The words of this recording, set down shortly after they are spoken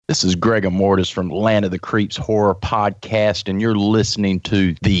This is Greg Mortis from Land of the Creeps Horror Podcast, and you're listening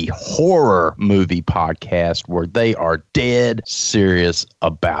to the Horror Movie Podcast, where they are dead serious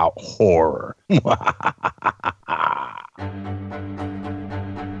about horror.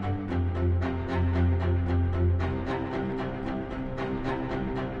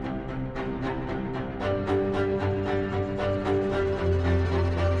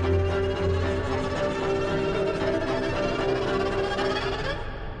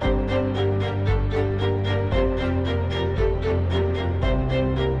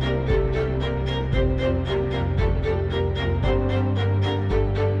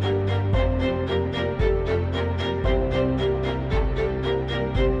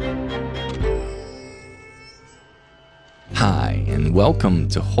 Welcome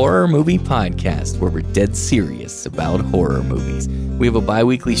to Horror Movie Podcast, where we're dead serious about horror movies. We have a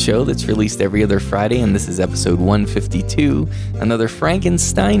bi-weekly show that's released every other Friday, and this is episode 152, another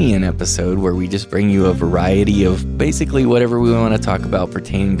Frankensteinian episode where we just bring you a variety of basically whatever we want to talk about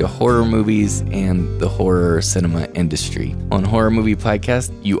pertaining to horror movies and the horror cinema industry. On Horror Movie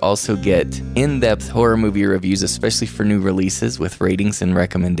Podcast, you also get in-depth horror movie reviews, especially for new releases, with ratings and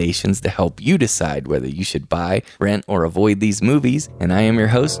recommendations to help you decide whether you should buy, rent, or avoid these movies. And I am your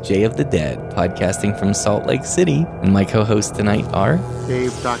host, Jay of the Dead, podcasting from Salt Lake City. And my co-hosts tonight are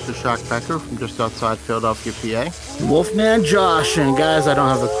Dave, Dr. Shock Becker from just outside Philadelphia, PA. Wolfman Josh. And guys, I don't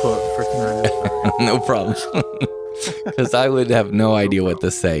have a quote for tonight. No problem. Because I would have no idea what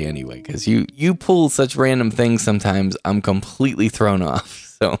to say anyway. Because you pull such random things sometimes, I'm completely thrown off.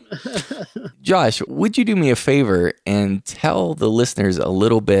 So, Josh, would you do me a favor and tell the listeners a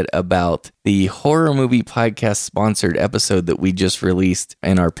little bit about the Horror Movie Podcast sponsored episode that we just released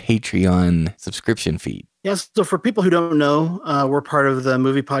in our Patreon subscription feed? Yes. So for people who don't know, we're part of the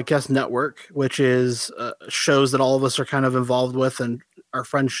Movie Podcast Network, which is shows that all of us are kind of involved with and our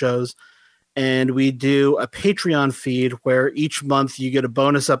friends' shows. And we do a Patreon feed where each month you get a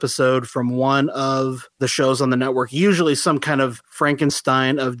bonus episode from one of the shows on the network, usually some kind of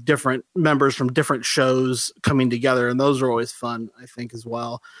Frankenstein of different members from different shows coming together. And those are always fun, I think, as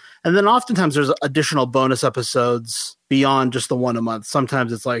well. And then oftentimes there's additional bonus episodes beyond just the one a month.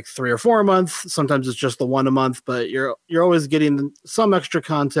 Sometimes it's like 3 or 4 a month. Sometimes it's just the one a month, but you're always getting some extra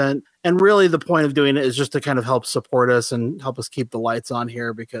content. And really the point of doing it is just to kind of help support us and help us keep the lights on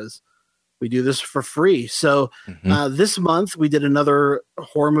here, because we do this for free. So this month we did another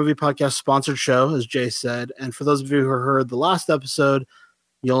Horror Movie Podcast sponsored show, as Jay said. And for those of you who heard the last episode,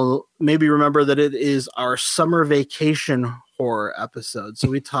 you'll maybe remember that it is our summer vacation horror episode.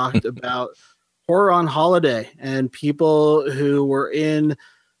 So we talked about horror on holiday and people who were in,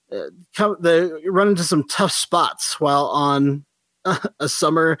 they run into some tough spots while on a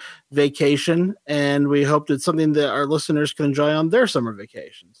summer vacation. And we hoped it's something that our listeners can enjoy on their summer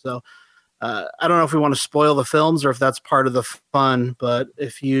vacation. So I don't know if we want to spoil the films or if that's part of the fun, but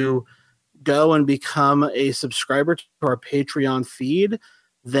if you go and become a subscriber to our Patreon feed,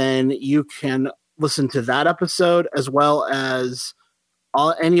 then you can listen to that episode as well as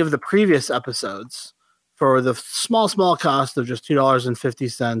any of the previous episodes for the small cost of just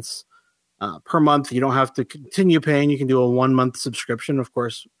 $2.50 per month. You don't have to continue paying. You can do a 1-month subscription. Of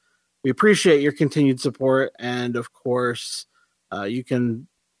course, we appreciate your continued support. And of course, you can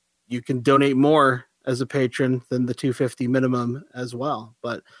donate more as a patron than the $2.50 minimum as well.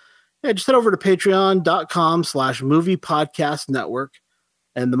 But yeah, just head over to patreon.com/movie podcast network.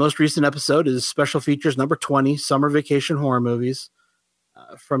 And the most recent episode is special features number 20, Summer Vacation Horror Movies,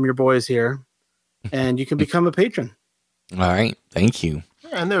 from your boys here. And you can become a patron. All right. Thank you.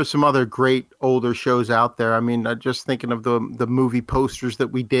 And there's some other great older shows out there. I mean, just thinking of the movie posters that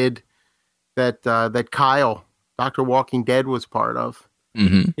we did that Kyle, Dr. Walking Dead, was part of.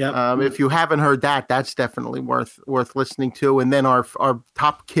 Mm-hmm. Yeah. If you haven't heard that, that's definitely worth listening to. And then our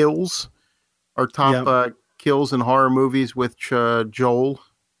top kills, kills in horror movies, which Joel,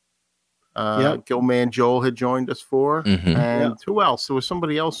 Gilman Joel had joined us for. Mm-hmm. And who else? There was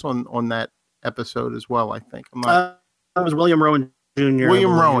somebody else on that episode as well, I think. That was William Rowan Jr.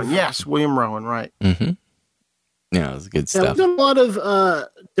 William Rowan. Yes, William Rowan, right. Mm-hmm. Yeah, it was good stuff. We've done a lot of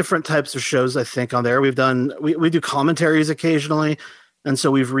different types of shows, I think, on there. We do commentaries occasionally. And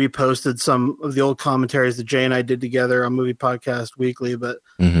so we've reposted some of the old commentaries that Jay and I did together on Movie Podcast Weekly. But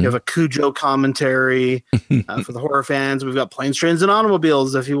we have a Cujo commentary for the horror fans. We've got Planes, Trains, and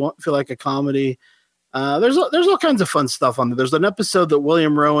Automobiles if you feel like a comedy. There's all kinds of fun stuff on there. There's an episode that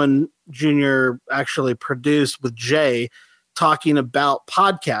William Rowan Jr. actually produced with Jay talking about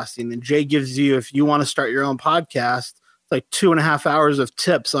podcasting. And Jay gives you, if you want to start your own podcast, like 2.5 hours of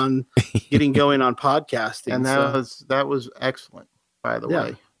tips on getting going on podcasting. And that was excellent, by the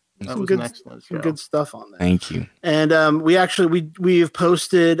way. That was an excellent show. Some good stuff on there. Thank you. And we have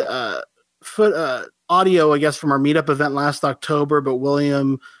posted audio, I guess, from our meetup event last October, but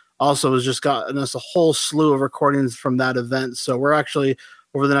William also has just gotten us a whole slew of recordings from that event. So we're actually,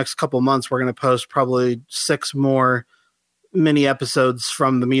 over the next couple months, we're going to post probably 6 more mini episodes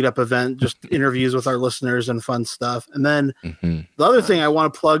from the meetup event, just interviews with our listeners and fun stuff. And then the other thing I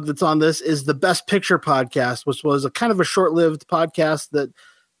want to plug that's on this is the Best Picture podcast, which was a kind of a short-lived podcast that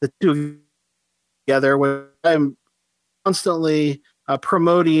the two of you together, where I'm constantly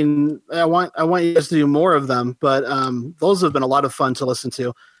promoting. I want you guys to do more of them, but those have been a lot of fun to listen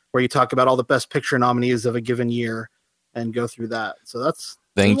to, where you talk about all the Best Picture nominees of a given year and go through that. So that's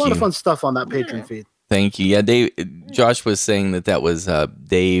a lot of fun stuff on that Patreon feed. Thank you. Yeah, Josh was saying that was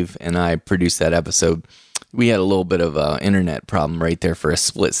Dave and I produced that episode. We had a little bit of an internet problem right there for a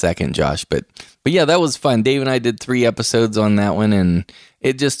split second, Josh. But yeah, that was fun. Dave and I did 3 episodes on that one, and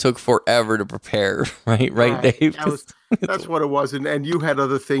it just took forever to prepare. Right, Dave? That's what it was. And you had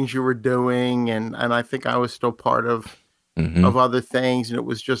other things you were doing, and I think I was still part of other things, and it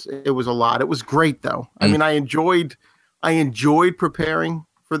was a lot. It was great, though. I mean, I enjoyed preparing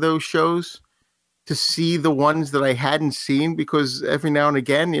for those shows, to see the ones that I hadn't seen, because every now and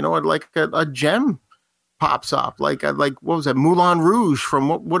again, like a gem pops up. Like what was that? Moulin Rouge from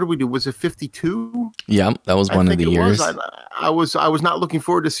what did we do? Was it 52? Yeah, that was one of the years. I was not looking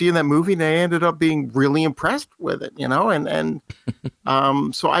forward to seeing that movie, and I ended up being really impressed with it, and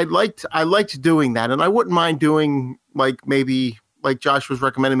so I liked doing that, and I wouldn't mind doing maybe like Josh was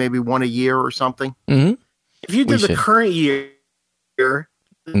recommending, maybe one a year or something. Mm-hmm. If you did the current year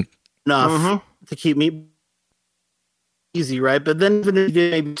enough to keep me easy, right? But then even if you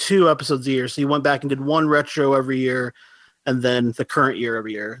did maybe 2 episodes a year, so you went back and did 1 retro every year, and then the current year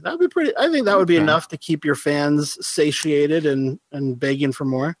every year, that would be pretty. I think that would be enough to keep your fans satiated and begging for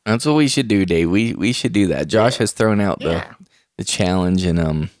more. That's what we should do, Dave. We should do that. Josh has thrown out the challenge,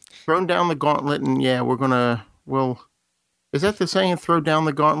 and thrown down the gauntlet, and is that the saying, throw down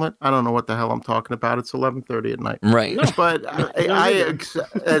the gauntlet? I don't know what the hell I'm talking about. It's 11:30 at night. Right. No, but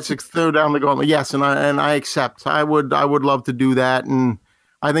it's throw down the gauntlet. Yes, and I accept. I would love to do that. And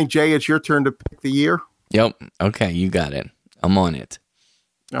I think, Jay, it's your turn to pick the year. Yep. Okay, you got it. I'm on it.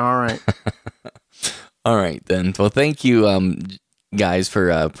 All right. All right, then. Well, thank you, guys,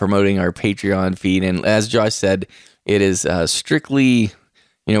 for promoting our Patreon feed. And as Josh said, it is strictly,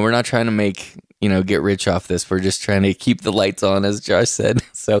 we're not trying to make... get rich off this. We're just trying to keep the lights on, as Josh said.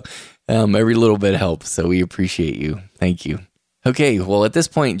 So every little bit helps. So we appreciate you. Thank you. Okay, well, at this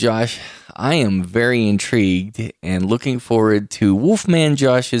point, Josh, I am very intrigued and looking forward to Wolfman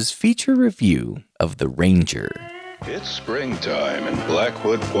Josh's feature review of The Ranger. It's springtime in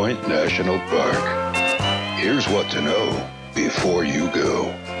Blackwood Point National Park. Here's what to know before you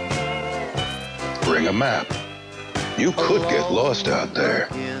go. Bring a map. You could get lost out there.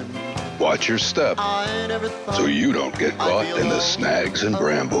 Watch your step so you don't get caught in the snags and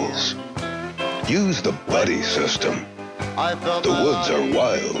brambles. Use the buddy system. The woods are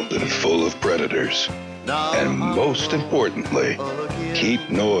wild and full of predators. And most importantly, keep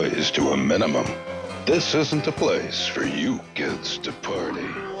noise to a minimum. This isn't a place for you kids to party.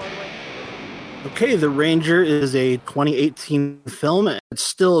 Okay, The Ranger is a 2018 film. It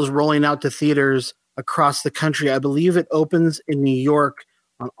still is rolling out to theaters across the country. I believe it opens in New York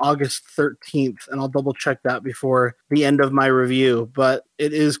on August 13th, and I'll double check that before the end of my review, but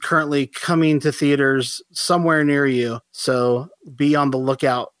it is currently coming to theaters somewhere near you, so be on the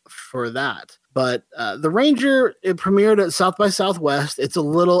lookout for that. But The Ranger, it premiered at South by Southwest. It's a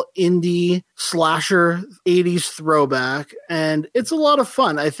little indie slasher 80s throwback, and it's a lot of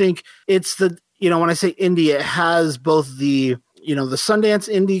fun. I think it's when I say indie, it has both the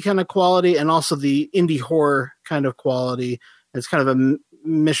Sundance indie kind of quality and also the indie horror kind of quality. It's kind of a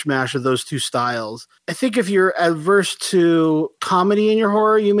mishmash of those two styles. I think if you're adverse to comedy in your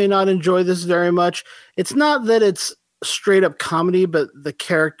horror, you may not enjoy this very much. It's not that it's straight up comedy, but the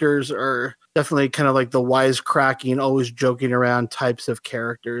characters are definitely kind of like the wisecracking, always joking around types of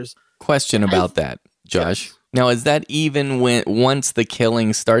characters. Question about that, Josh. Yes. Now, is that even once the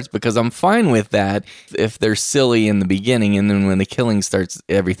killing starts? Because I'm fine with that if they're silly in the beginning, and then when the killing starts,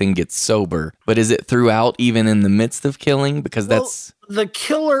 everything gets sober. But is it throughout, even in the midst of killing? Because the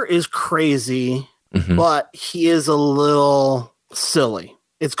killer is crazy, but he is a little silly.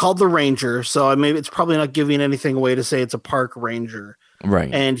 It's called The Ranger, so maybe it's probably not giving anything away to say it's a park ranger.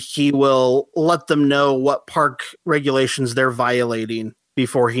 Right. And he will let them know what park regulations they're violating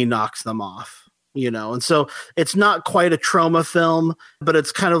before he knocks them off. And so it's not quite a trauma film, but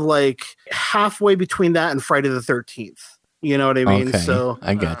it's kind of like halfway between that and Friday the 13th. You know what I mean? Okay, So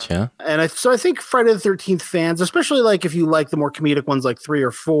I gotcha. So I think Friday the 13th fans, especially like if you like the more comedic ones like 3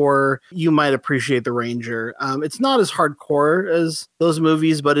 or 4, you might appreciate The Ranger. It's not as hardcore as those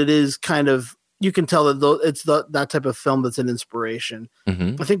movies, but it is kind of, you can tell that it's that type of film that's an inspiration.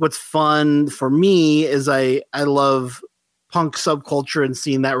 Mm-hmm. I think what's fun for me is I love punk subculture and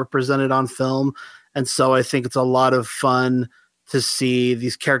seeing that represented on film. And so I think it's a lot of fun to see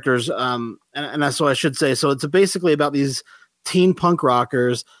these characters. And that's what I should say. So it's basically about these teen punk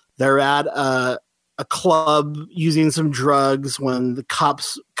rockers. They're at a club using some drugs when the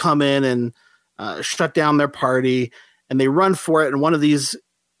cops come in and shut down their party, and they run for it. And one of these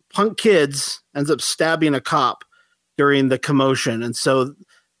punk kids ends up stabbing a cop during the commotion. And so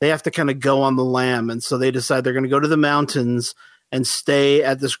they have to kind of go on the lam. And so they decide they're going to go to the mountains and stay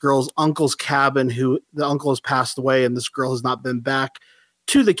at this girl's uncle's cabin, who the uncle has passed away, and this girl has not been back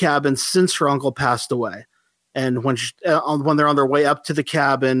to the cabin since her uncle passed away. And when they're on their way up to the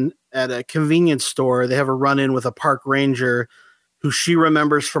cabin at a convenience store, they have a run-in with a park ranger who she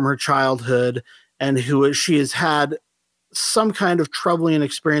remembers from her childhood and who she has had some kind of troubling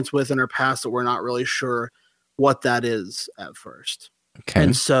experience with in her past that we're not really sure what that is at first. Okay.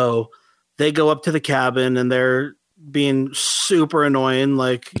 And so they go up to the cabin and they're being super annoying,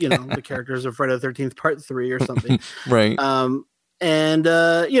 like, you know, the characters of Friday the 13th Part 3 or something. Right. And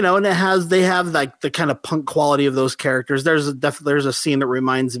they have like the kind of punk quality of those characters. There's a scene that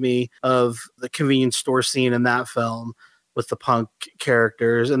reminds me of the convenience store scene in that film with the punk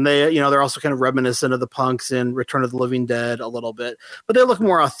characters. And they're also kind of reminiscent of the punks in Return of the Living Dead a little bit, but they look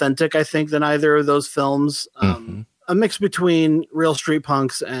more authentic, I think, than either of those films. A mix between real street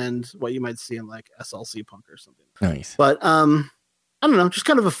punks and what you might see in like SLC punk or something. Nice. But I don't know, just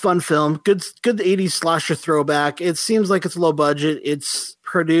kind of a fun film. Good 80s slasher throwback. It seems like it's low budget. It's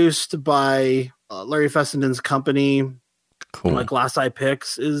produced by Larry Fessenden's company. Cool. Like Glass Eye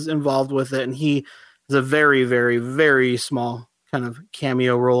Pix is involved with it, and he has a very, very, very small kind of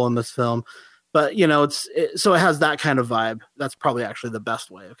cameo role in this film. But so it has that kind of vibe. That's probably actually the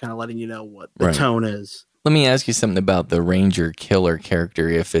best way of kind of letting you know what the tone is. Let me ask you something about the Ranger Killer character,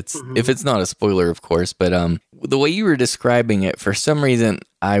 if it's not a spoiler, of course, but the way you were describing it, for some reason,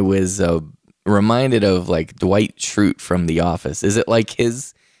 I was reminded of like Dwight Schrute from The Office. Is it like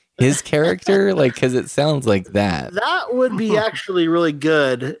his character? Like, because it sounds like that. That would be actually really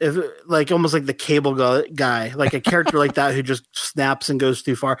good, if like almost like the Cable guy, like a character like that who just snaps and goes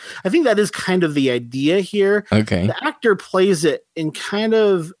too far. I think that is kind of the idea here. Okay, the actor plays it in kind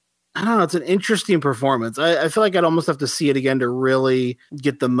of, I don't know, it's an interesting performance. I feel like I'd almost have to see it again to really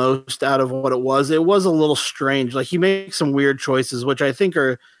get the most out of what it was. It was a little strange. Like, he makes some weird choices, which I think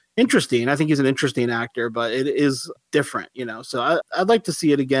are interesting. I think he's an interesting actor, but it is different, So I'd like to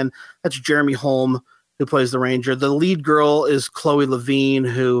see it again. That's Jeremy Holm, who plays the Ranger. The lead girl is Chloe Levine,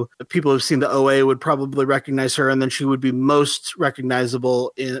 who people who've seen the OA would probably recognize her, and then she would be most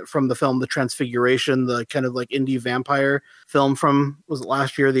recognizable from the film The Transfiguration, the kind of like indie vampire film from, was it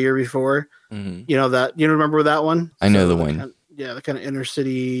last year or the year before? Mm-hmm. You remember that one? I know the one. The kind of inner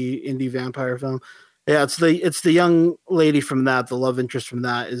city indie vampire film. Yeah, it's the young lady from that. The love interest from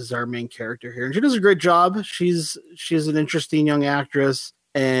that is our main character here, and she does a great job. She's an interesting young actress.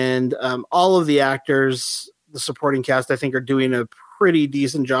 And all of the actors, the supporting cast, I think, are doing a pretty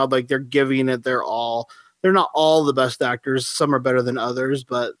decent job. Like, they're giving it their all. They're not all the best actors. Some are better than others,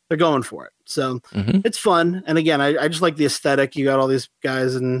 but they're going for it. So It's fun. And again, I just like the aesthetic. You got all these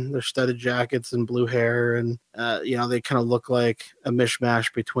guys in their studded jackets and blue hair. And, they kind of look like a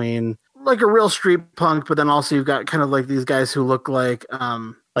mishmash between like a real street punk, but then also you've got kind of like these guys who look like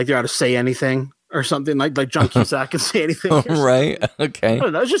they're out to Say Anything. Or something like John Cusack can Say Anything. Right. Okay. I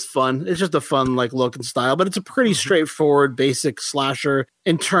don't know. It's just fun. It's just a fun like look and style, but it's a pretty straightforward, basic slasher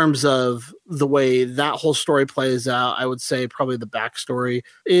in terms of the way that whole story plays out. I would say probably the backstory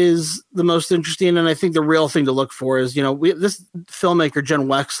is the most interesting. And I think the real thing to look for is, this filmmaker, Jen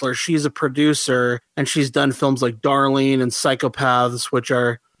Wexler, she's a producer and she's done films like Darlene and Psychopaths, which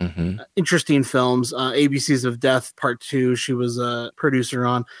are interesting films. ABCs of Death Part 2, she was a producer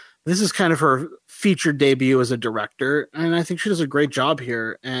on. This is kind of her featured debut as a director, and I think she does a great job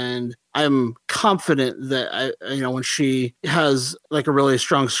here. And I'm confident that when she has like a really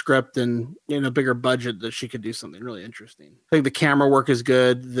strong script and a bigger budget, that she could do something really interesting. I think the camera work is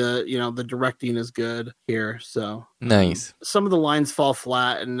good. The directing is good here. So nice. Some of the lines fall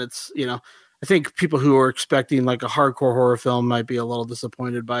flat, and it's I think people who are expecting like a hardcore horror film might be a little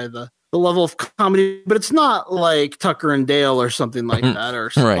disappointed by the level of comedy, but it's not like Tucker and Dale or something like that, or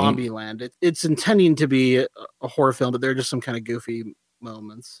Zombieland. It's intending to be a horror film, but there are just some kind of goofy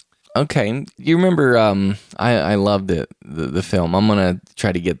moments. Okay, you remember? I loved it. The film. I'm gonna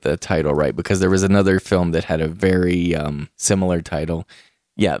try to get the title right because there was another film that had a very similar title.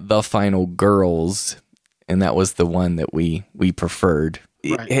 Yeah, The Final Girls, and that was the one that we preferred.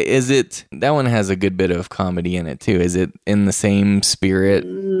 Right. Is it that one has a good bit of comedy in it too? Is it in the same spirit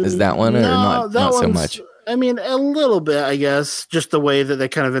as that one, or not so much? I mean, a little bit, I guess, just the way that they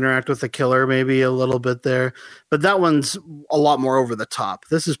kind of interact with the killer, maybe a little bit there. But that one's a lot more over the top.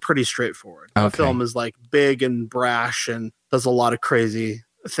 This is pretty straightforward. The film is like big and brash and does a lot of crazy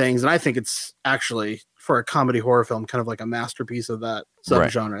things. And I think it's actually, for a comedy horror film, kind of like a masterpiece of that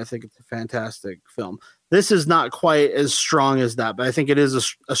subgenre. Right. I think it's a fantastic film. This is not quite as strong as that, but I think it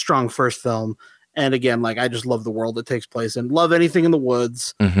is a strong first film. And again, like, I just love the world it takes place in. Love anything in the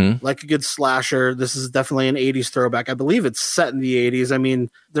woods. Mm-hmm. Like a good slasher. This is definitely an 80s throwback. I believe it's set in the 80s. I mean,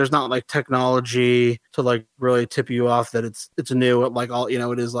 there's not like technology to like really tip you off that it's new. Like all,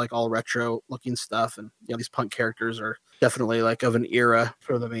 it is like all retro looking stuff. And these punk characters are definitely like of an era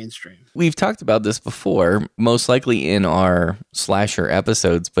for the mainstream. We've talked about this before, most likely in our slasher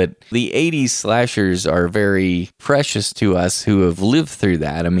episodes, but the 80s slashers are very precious to us who have lived through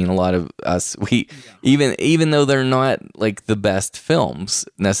that. I mean, a lot of us, even though they're not like the best films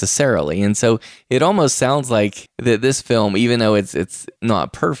necessarily. And so it almost sounds like that this film, even though it's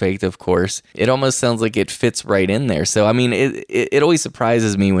not perfect, of course, it almost sounds like it fits right in there. So, I mean, it always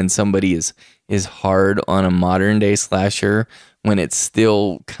surprises me when somebody is hard on a modern day slasher when it's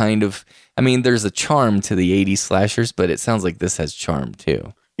still kind of, I mean, there's a charm to the 80s slashers, but it sounds like this has charm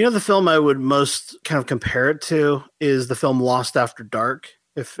too. The film I would most kind of compare it to is the film Lost After Dark.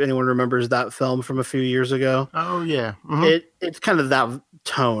 If anyone remembers that film from a few years ago. Oh yeah. Mm-hmm. It's kind of that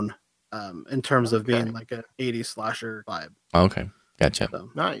tone in terms of being like an 80s slasher vibe. Okay. Gotcha. So.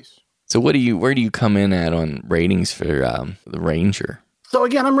 Nice. So where do you come in at on ratings for The Ranger? So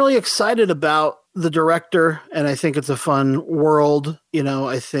again, I'm really excited about the director, and I think it's a fun world.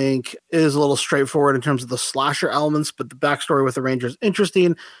 I think it is a little straightforward in terms of the slasher elements, but the backstory with the Ranger is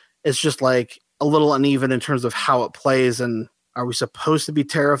interesting. It's just like a little uneven in terms of how it plays, and are we supposed to be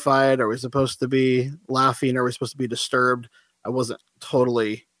terrified? Are we supposed to be laughing? Are we supposed to be disturbed? I wasn't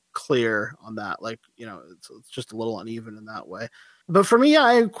totally clear on that. Like, it's just a little uneven in that way. But for me,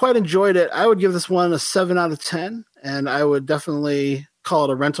 I quite enjoyed it. I would give this one a 7 out of 10, and I would definitely call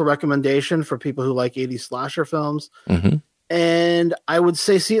it a rental recommendation for people who like 80s slasher films. Mm-hmm. And I would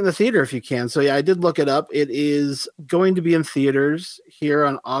say see it in the theater if you can. So yeah, I did look it up. It is going to be in theaters here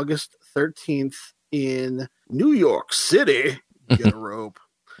on August 13th in New York City. Get a rope.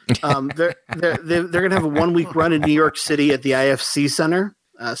 They're going to have a 1 week run in New York City at the IFC Center.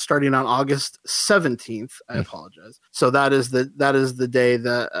 Starting on August 17th. I apologize. So that is the day,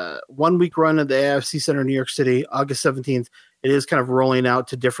 the 1 week run at the AFC Center in New York City, August 17th. It is kind of rolling out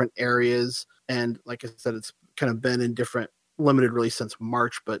to different areas. And like I said, it's kind of been in different limited release since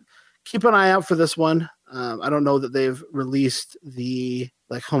March, but keep an eye out for this one. I don't know that they've released the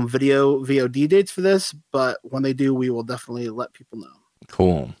like home video VOD dates for this, but when they do, we will definitely let people know.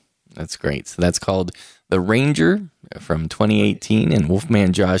 Cool. That's great. So that's called The Ranger from 2018, and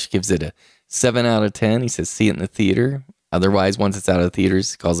Wolfman Josh gives it a 7 out of 10. He says, see it in the theater. Otherwise, once it's out of the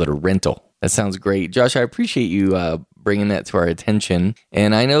theaters, he calls it a rental. That sounds great. Josh, I appreciate you bringing that to our attention.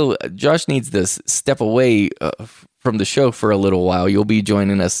 And I know Josh needs to step away from the show for a little while. You'll be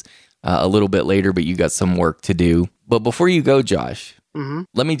joining us a little bit later, but you got some work to do. But before you go, Josh,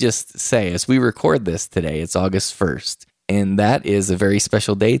 let me just say, as we record this today, it's August 1st. And that is a very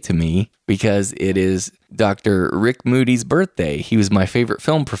special day to me because it is Dr. Rick Moody's birthday. He was my favorite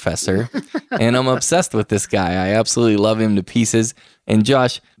film professor, and I'm obsessed with this guy. I absolutely love him to pieces. And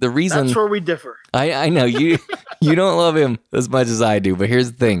Josh, the reason... That's where we differ. I know, you don't love him as much as I do, but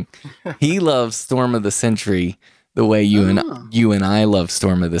here's the thing. He loves Storm of the Century the way you and I love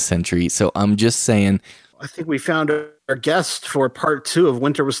Storm of the Century. So I'm just saying... I think we found our guest for part 2 of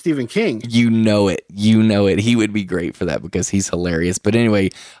Winter with Stephen King. You know it. He would be great for that because he's hilarious. But anyway,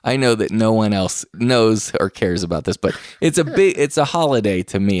 I know that no one else knows or cares about this, but it's a holiday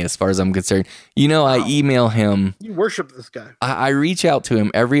to me as far as I'm concerned. Wow. I email him. You worship this guy. I reach out to him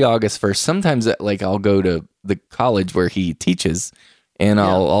every August 1st. Sometimes like I'll go to the college where he teaches and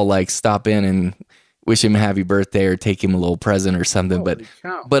I'll like stop in and wish him a happy birthday or take him a little present or something.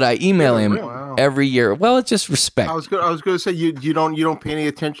 But I email him every year. Well, it's just respect. I was going to say you don't pay any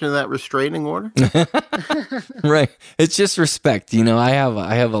attention to that restraining order. Right. It's just respect. I have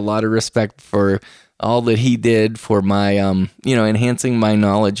a lot of respect for all that he did for my enhancing my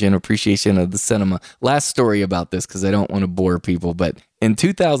knowledge and appreciation of the cinema. Last story about this because I don't want to bore people, but in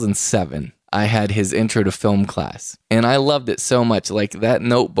 2007, I had his intro to film class, and I loved it so much. Like that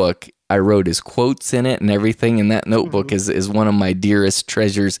notebook, I wrote his quotes in it and everything, and that notebook is one of my dearest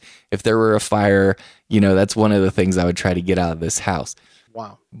treasures. If there were a fire, that's one of the things I would try to get out of this house.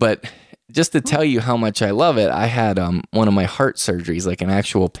 Wow. But just to tell you how much I love it, I had one of my heart surgeries, like an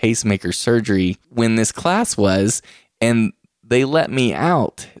actual pacemaker surgery, when this class was, and they let me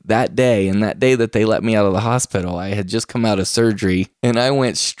out that day. And that day that they let me out of the hospital, I had just come out of surgery, and I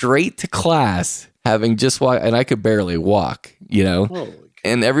went straight to class, having just walked, and I could barely walk, Holy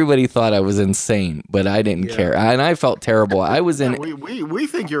And everybody thought I was insane, but I didn't care, and I felt terrible. I was in. We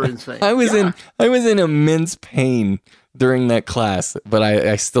think you're insane. I was in immense pain during that class, but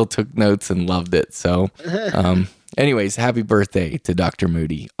I still took notes and loved it. So, anyways, happy birthday to Dr.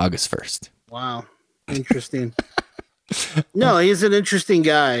 Moody, August 1st. Wow, interesting. No, he's an interesting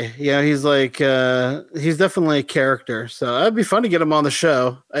guy. Yeah, he's like he's definitely a character. So it'd be fun to get him on the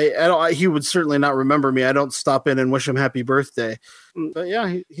show. He would certainly not remember me. I don't stop in and wish him happy birthday. But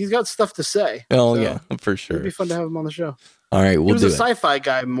yeah, he's got stuff to say. Oh, so yeah, for sure. It'd be fun to have him on the show. All right, he was a sci-fi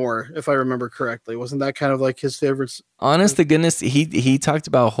guy more, if I remember correctly. Wasn't that kind of like his favorites? Honest to goodness, he talked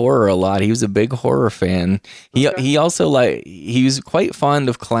about horror a lot. He was a big horror fan. He also he was quite fond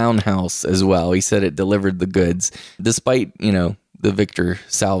of Clown House as well. He said it delivered the goods, despite the Victor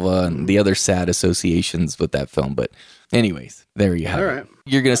Salva and the other sad associations with that film. But anyways, there you have it. Right.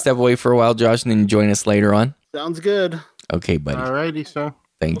 You're gonna step away for a while, Josh, and then join us later on. Sounds good. Okay, buddy. All righty, sir.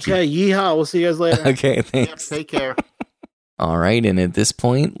 Thank you. Okay, yeehaw. We'll see you guys later. Okay, thanks. Yep, take care. All right, and at this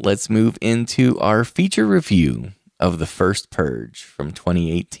point, let's move into our feature review of The First Purge from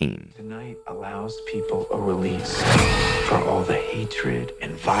 2018. Tonight allows people a release for all the hatred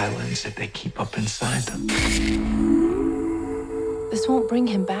and violence that they keep up inside them. This won't bring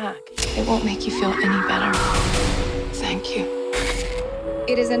him back. It won't make you feel any better. Thank you.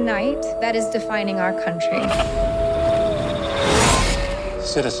 It is a night that is defining our country.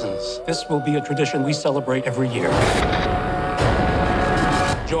 Citizens, this will be a tradition we celebrate every year.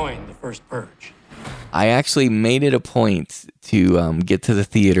 Join the First Purge. I actually made it a point to get to the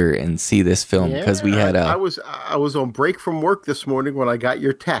theater and see this film because we had I was on break from work this morning when I got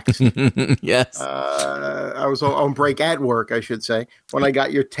your text. Yes. I was on break at work, I should say, when I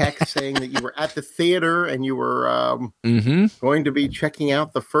got your text saying that you were at the theater and you were going to be checking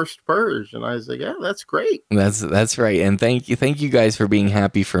out The First Purge, and I was like, yeah, that's great. That's right, and thank you guys for being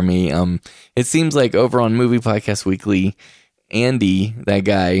happy for me. It seems like over on Movie Podcast Weekly, Andy, that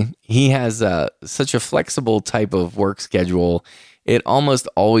guy, he has such a flexible type of work schedule. It almost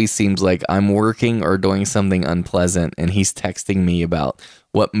always seems like I'm working or doing something unpleasant, and he's texting me about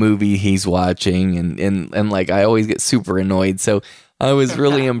what movie he's watching, and like I always get super annoyed. So I was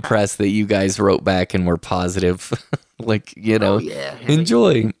really impressed that you guys wrote back and were positive, like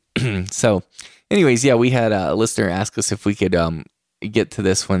enjoy. So, anyways, yeah, we had a listener ask us if we could get to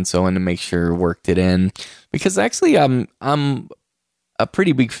this one, so I wanted to make sure worked it in, because actually I'm a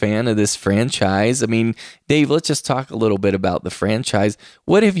pretty big fan of this franchise. I mean, Dave, let's just talk a little bit about the franchise.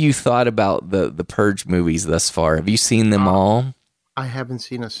 What have you thought about the Purge movies thus far? Have you seen them all? I haven't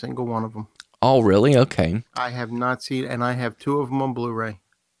seen a single one of them. Oh, really? Okay. I have not seen, and I have 2 of them on Blu-ray.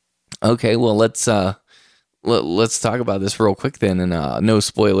 Okay, well, let's talk about this real quick then, and no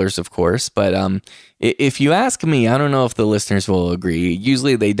spoilers, of course. But if you ask me, I don't know if the listeners will agree.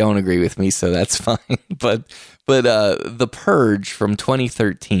 Usually they don't agree with me, so that's fine. But The Purge from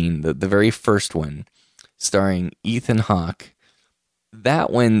 2013, the very first one, starring Ethan Hawke,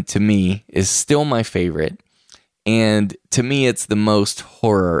 that one to me is still my favorite. And to me, it's the most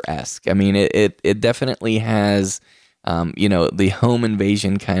horror-esque. I mean, it definitely has, the home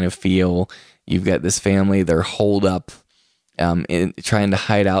invasion kind of feel. You've got this family, they're holed up, trying to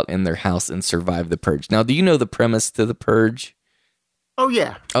hide out in their house and survive the purge. Now, do you know the premise to the purge? Oh,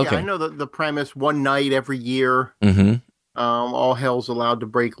 yeah. Okay. Yeah, I know the premise. One night every year, all hell's allowed to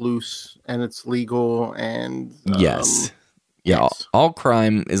break loose, and it's legal. And yes. Yeah, all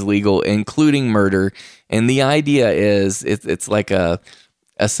crime is legal, including murder. And the idea is it's like a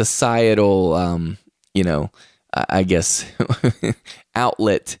societal, I guess,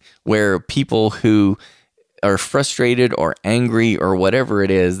 outlet where people who are frustrated or angry or whatever it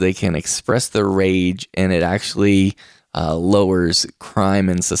is, they can express their rage, and it actually lowers crime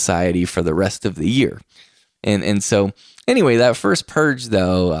in society for the rest of the year. And so anyway, that first Purge,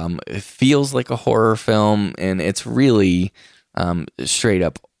 though, it feels like a horror film, and it's really straight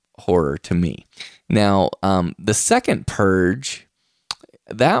up horror to me. Now, the second Purge,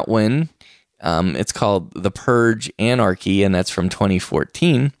 that one, it's called The Purge Anarchy, and that's from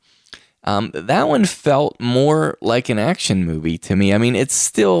 2014. That one felt more like an action movie to me. I mean, it's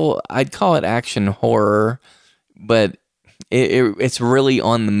still, I'd call it action horror, but it's really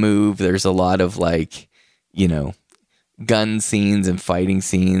on the move. There's a lot of like, gun scenes and fighting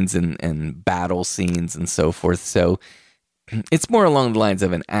scenes and battle scenes and so forth. So it's more along the lines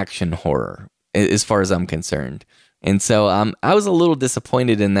of an action horror as far as I'm concerned. And so I was a little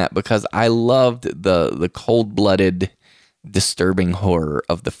disappointed in that because I loved the cold-blooded, disturbing horror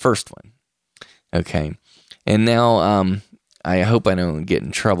of the first one. Okay. And now I hope I don't get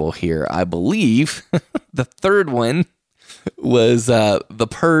in trouble here. I believe the third one was The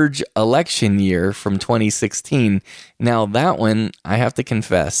Purge election year from 2016. Now that one, I have to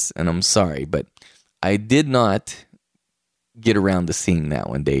confess, and I'm sorry, but I did not get around to seeing that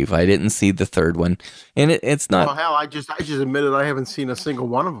one, Dave. I didn't see the third one, and it's not. Oh hell, I just admitted I haven't seen a single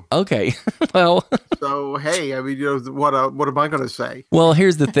one of them. Okay, well. So hey, I mean, what am I going to say? Well,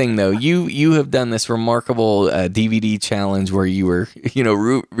 here's the thing, though. You have done this remarkable DVD challenge where you were,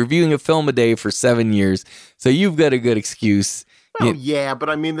 reviewing a film a day for 7 years. So you've got a good excuse. Well, yeah, but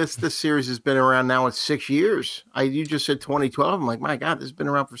I mean, this series has been around now. It's 6 years. You just said 2012. I'm like, my God, this has been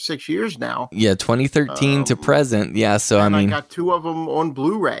around for 6 years now. Yeah, 2013 to present. Yeah, so I mean, I got 2 of them on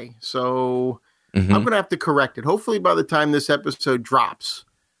Blu-ray. So I'm going to have to correct it. Hopefully, by the time this episode drops,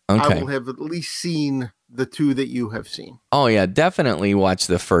 I will have at least seen the 2 that you have seen. Oh yeah, definitely watch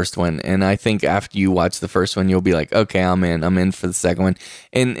the first one. And I think after you watch the first one, you'll be like, okay, I'm in for the second one.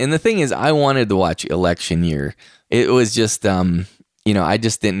 And the thing is, I wanted to watch election year. It was just, I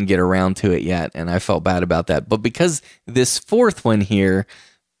just didn't get around to it yet, and I felt bad about that. But because this fourth one here,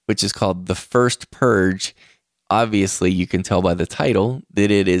 which is called The First Purge, obviously you can tell by the title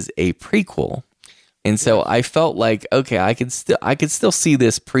that it is a prequel. And so I felt like, okay, I could still see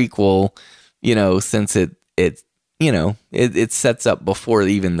this prequel, since it sets up before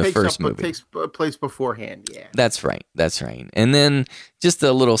even the first movie. Takes place beforehand, yeah. That's right. And then just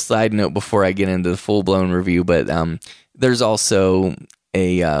a little side note before I get into the full-blown review, but there's also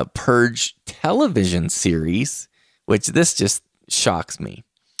a Purge television series, which this just shocks me.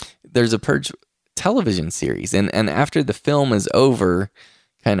 There's a Purge television series, and after the film is over,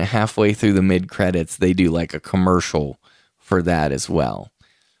 kind of halfway through the mid-credits, they do like a commercial for that as well.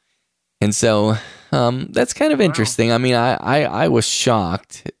 And so that's kind of interesting. I mean, I was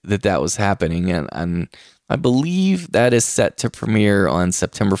shocked that was happening, and I believe that is set to premiere on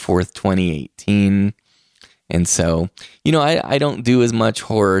September 4th, 2018. And so, I don't do as much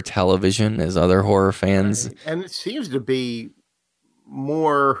horror television as other horror fans. Right. And it seems to be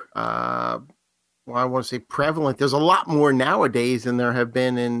more, I want to say prevalent. There's a lot more nowadays than there have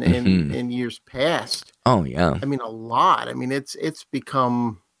been in years past. Oh, yeah. I mean, a lot. I mean, it's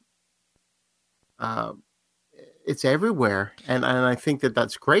become... it's everywhere, and I think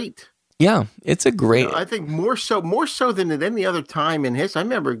that's great. Yeah, it's a great. I think more so than at any other time in history. I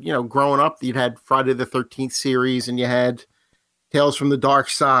remember, growing up, you'd had Friday the 13th series, and you had Tales from the Dark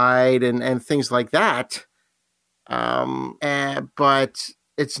Side, and things like that. But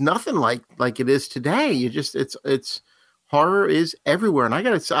it's nothing like it is today. It's horror is everywhere, and I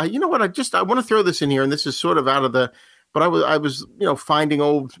gotta say, you know what? I want to throw this in here, and this is sort of out of the. But I was finding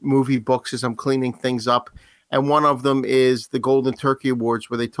old movie books as I'm cleaning things up. And one of them is the Golden Turkey Awards,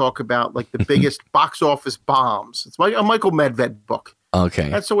 where they talk about like the biggest box office bombs. It's like a Michael Medved book.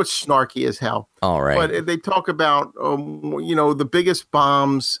 Okay. And so it's snarky as hell. All right. But they talk about, the biggest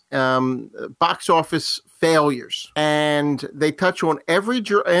bombs, box office failures. And they touch on every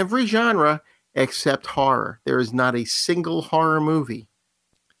genre except horror. There is not a single horror movie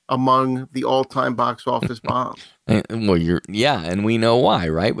among the all-time box office bombs. Well, and we know why,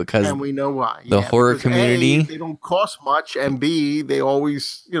 right? Because the horror community, A, they don't cost much, and B, they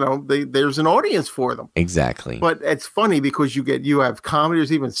always, there's an audience for them. Exactly. But it's funny because you have comedy,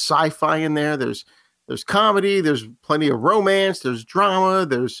 there's even sci-fi in there. There's comedy, there's plenty of romance, there's drama,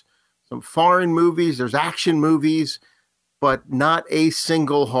 there's some foreign movies, there's action movies, but not a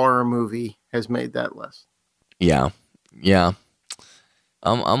single horror movie has made that list. Yeah.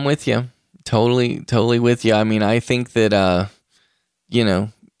 I'm with you. Totally with you. I mean, I think that,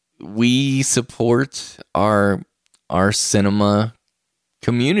 we support our cinema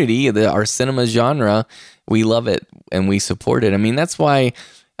community, our cinema genre. We love it and we support it. I mean, that's why,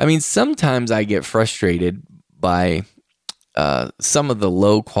 sometimes I get frustrated by some of the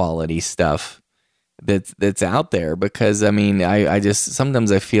low quality stuff that's out there because, I just,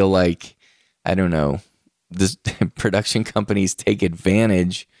 sometimes I feel like, I don't know, the production companies take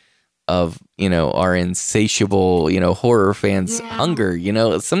advantage of, our insatiable, horror fans' hunger.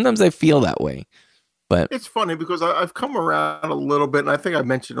 Sometimes I feel that way. But it's funny because I've come around a little bit, and I think I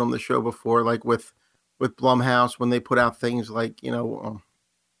mentioned on the show before, like with Blumhouse, when they put out things like,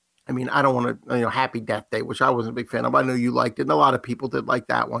 I mean, I don't want to, Happy Death Day, which I wasn't a big fan of. I know you liked it, and a lot of people did like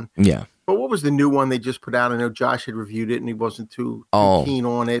that one. Yeah. But what was the new one they just put out? I know Josh had reviewed it, and he wasn't too keen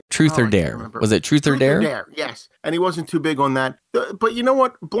on it. Truth or Dare. Was it Truth or Dare? Truth or Dare, yes. And he wasn't too big on that. But you know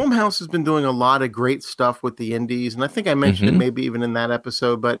what? Blumhouse has been doing a lot of great stuff with the indies, and I think I mentioned it maybe even in that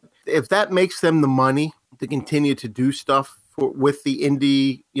episode. But if that makes them the money to continue to do stuff with the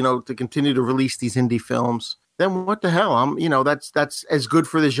indie, to continue to release these indie films, then what the hell? That's as good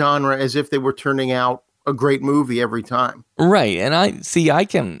for the genre as if they were turning out a great movie every time. Right. And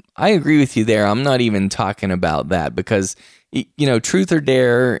I agree with you there. I'm not even talking about that because, Truth or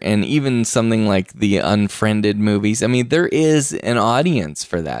Dare and even something like the Unfriended movies, I mean, there is an audience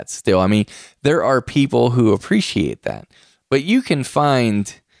for that still. I mean, there are people who appreciate that. But you can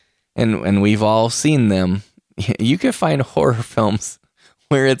find, and we've all seen them, you can find horror films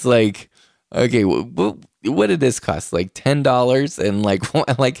where it's like, okay, what did this cost? Like $10? And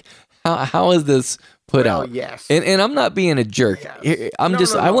like how is this put out? Yes. And I'm not being a jerk. Yes.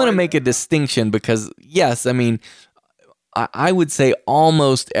 I want to make a distinction because, yes, I mean, I would say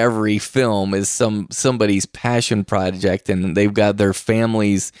almost every film is somebody's passion project, and they've got their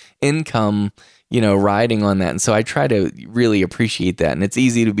family's income, riding on that. And so I try to really appreciate that. And it's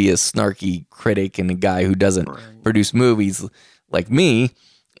easy to be a snarky critic and a guy who doesn't produce movies like me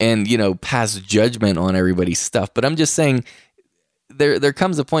and, pass judgment on everybody's stuff. But I'm just saying there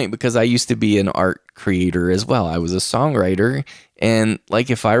comes a point, because I used to be an art creator as well. I was a songwriter. And like,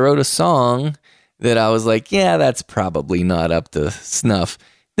 if I wrote a song that I was like, yeah, that's probably not up to snuff,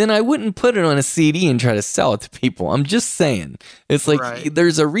 then I wouldn't put it on a CD and try to sell it to people. I'm just saying. It's like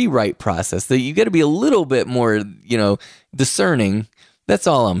there's a rewrite process that you got to be a little bit more, discerning. That's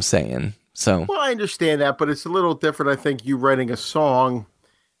all I'm saying. So, well, I understand that, but it's a little different, I think, you writing a song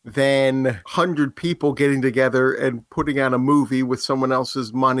than 100 people getting together and putting out a movie with someone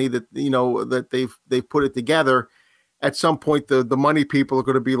else's money that, that they've put it together. At some point, the money people are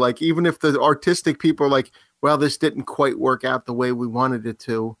going to be like, even if the artistic people are like, well, this didn't quite work out the way we wanted it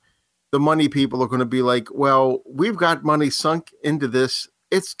to, the money people are going to be like, well, we've got money sunk into this.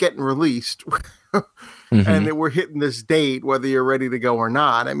 It's getting released. And then we're hitting this date, whether you're ready to go or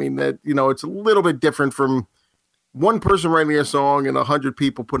not. I mean, that, it's a little bit different from one person writing a song and 100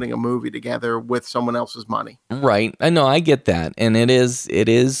 people putting a movie together with someone else's money. Right. I know. I get that. And it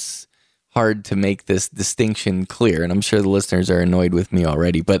is hard to make this distinction clear. And I'm sure the listeners are annoyed with me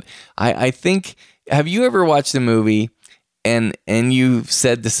already. But I think, have you ever watched a movie and you've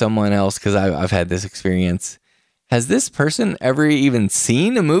said to someone else, because I've had this experience, has this person ever even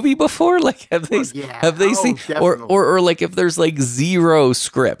seen a movie before? Like, have they seen, or like if there's like zero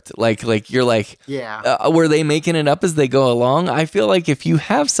script, like you're like, were they making it up as they go along? I feel like if you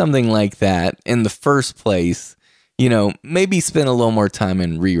have something like that in the first place, maybe spend a little more time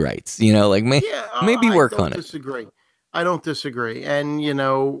in rewrites, like maybe work on it. I don't disagree. And,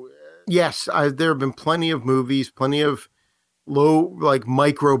 yes, there have been plenty of movies, plenty of low, like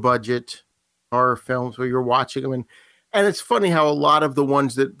micro budget horror films where you're watching them. And it's funny how a lot of the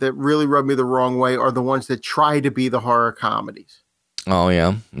ones that really rub me the wrong way are the ones that try to be the horror comedies. Oh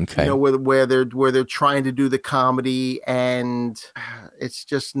yeah. Okay. Where they're trying to do the comedy and it's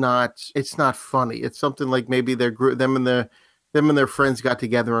just not funny. It's something like maybe them and their friends got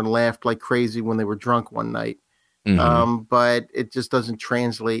together and laughed like crazy when they were drunk one night. But it just doesn't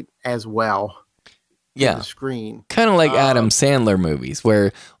translate as well. To the screen. Kind of like Adam Sandler movies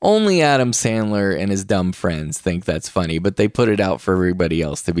where only Adam Sandler and his dumb friends think that's funny, but they put it out for everybody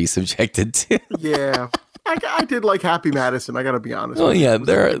else to be subjected to. Yeah. I did like Happy Madison. I got to be honest. Oh yeah,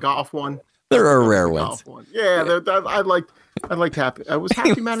 the golf one. There are rare ones. Yeah, I liked Happy. Was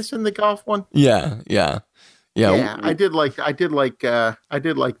Happy Madison the golf one? Yeah. I did like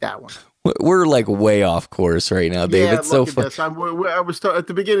that one. We're like way off course right now, Dave. It's so fun. I was at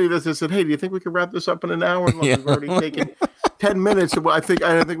the beginning of this. I said, "Hey, do you think we could wrap this up in an hour?" And we've already taken 10 minutes. I think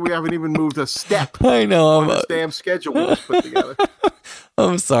we haven't even moved a step. I know. On this damn schedule we just put together.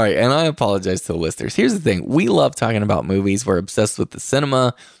 I'm sorry, and I apologize to the listeners. Here's the thing: we love talking about movies. We're obsessed with the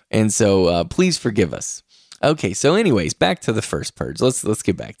cinema, and so please forgive us. Okay, so anyways, back to the first Purge. Let's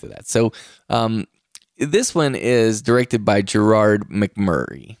get back to that. So this one is directed by Gerard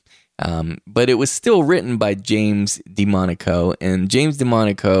McMurray. But it was still written by James DeMonaco, and James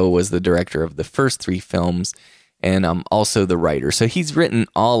DeMonaco was the director of the first 3 films and also the writer. So he's written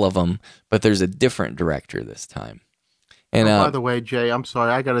all of them, but there's a different director this time. And by the way, Jay, I'm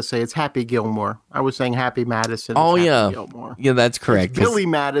sorry, I gotta say it's Happy Gilmore. I was saying Happy Madison. Oh Happy yeah, Gilmore. Yeah, that's correct. It's Billy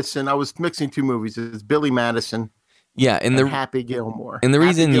Madison. I was mixing two movies. It's Billy Madison. Yeah, and the Happy Gilmore. And the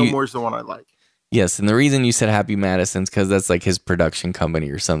reason Happy Gilmore's the one I like. Yes, and the reason you said Happy Madison's because that's like his production company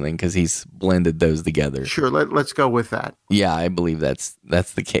or something, because he's blended those together. Sure, let's go with that. Yeah, I believe that's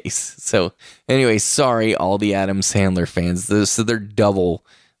the case. So anyway, sorry, all the Adam Sandler fans. So they're double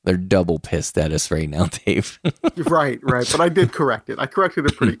pissed at us right now, Dave. Right. But I did correct it. I corrected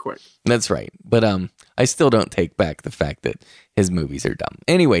it pretty quick. That's right. But I still don't take back the fact that his movies are dumb.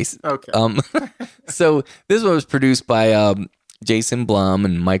 Anyways, okay. So this one was produced by Jason Blum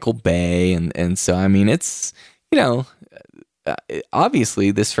and Michael Bay, and so I mean it's, you know,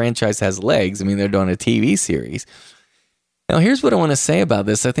 obviously this franchise has legs. I mean, they're doing a TV series. Now here's what I want to say about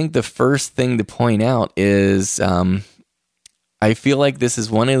this. I think the first thing to point out is I feel like this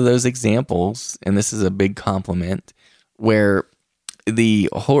is one of those examples, and this is a big compliment, where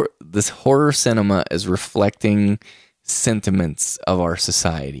this horror cinema is reflecting sentiments of our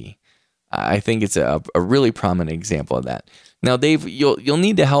society. I think it's a really prominent example of that. Now, Dave, you'll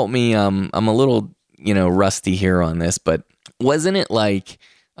need to help me. I'm a little, rusty here on this, but wasn't it like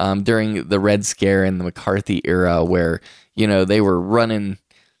during the Red Scare and the McCarthy era where, they were running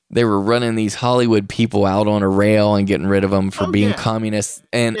these Hollywood people out on a rail and getting rid of them for being communists?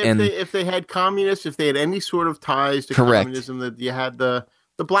 And if they had communists, if they had any sort of ties to communism, that you had the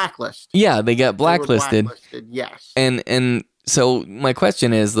blacklist. Yeah, they got blacklisted. Yes. And so my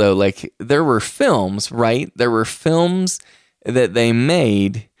question is, though, like, there were films, right? There were films that they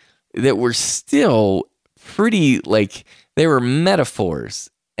made that were still pretty, like, they were metaphors.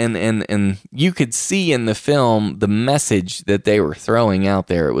 And you could see in the film the message that they were throwing out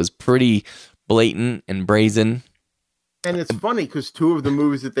there. It was pretty blatant and brazen. And it's funny because two of the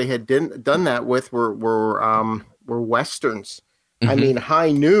movies that they had done that with were Westerns. Mm-hmm. I mean,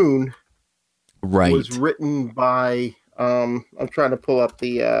 High Noon was written by... I'm trying to pull up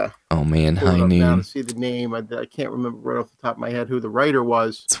the. High Noon. Now to see the name. I can't remember right off the top of my head who the writer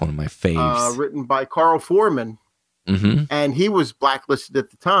was. It's one of my faves. Written by Carl Foreman, and he was blacklisted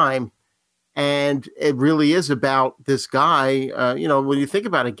at the time. And it really is about this guy. When you think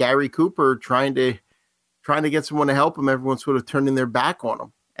about it, Gary Cooper trying to get someone to help him, everyone's sort of turning their back on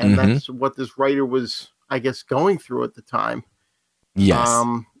him, and that's what this writer was, I guess, going through at the time. Yes.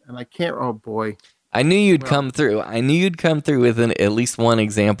 And I can't. Oh boy. I knew you'd come through. I knew you'd come through with at least one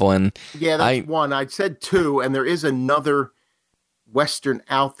example, and yeah, that's one. I said two, and there is another Western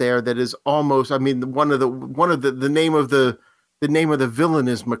out there that is almost. I mean, the name of the villain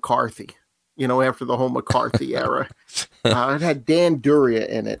is McCarthy. After the whole McCarthy era, it had Dan Duria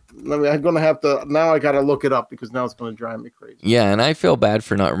in it. I'm going to have to now. I got to look it up because now it's going to drive me crazy. Yeah, and I feel bad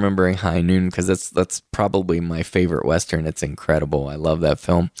for not remembering High Noon because that's probably my favorite Western. It's incredible. I love that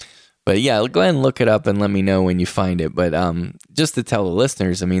film. But yeah, go ahead and look it up and let me know when you find it. But just to tell the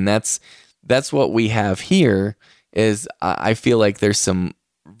listeners, I mean, that's what we have here. Is I feel like there's some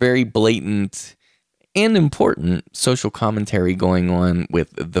very blatant and important social commentary going on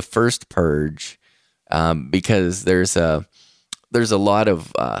with the first Purge, because there's a lot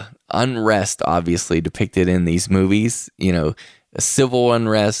of unrest obviously depicted in these movies. Civil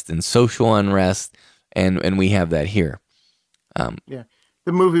unrest and social unrest, and we have that here. Yeah.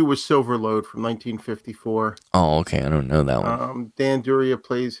 The movie was Silver Load from 1954. Oh, okay. I don't know that one. Dan Duria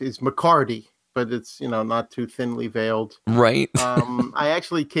is McCarty, but it's, not too thinly veiled. Right. I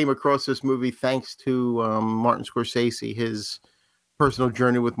actually came across this movie thanks to Martin Scorsese, his personal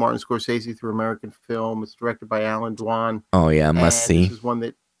journey with Martin Scorsese through American film. It's directed by Alan Dwan. Oh, yeah. Must see. This is one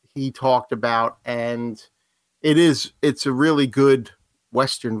that he talked about, and it's a really good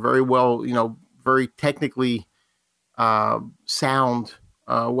Western, very well, very technically sound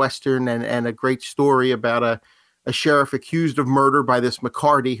Western, and a great story about a sheriff accused of murder by this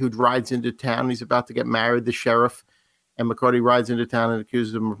McCarty who rides into town. He's about to get married, the sheriff, and McCarty rides into town and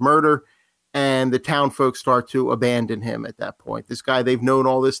accuses him of murder. And the town folks start to abandon him at that point. This guy they've known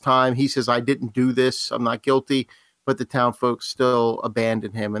all this time. He says, I didn't do this. I'm not guilty. But the town folks still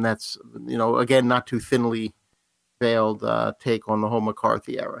abandon him. And that's, again, not too thinly veiled take on the whole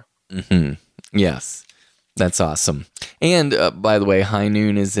McCarthy era. Mm-hmm. Yes. That's awesome. And by the way, High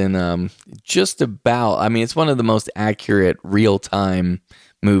Noon is in just about, I mean, it's one of the most accurate real-time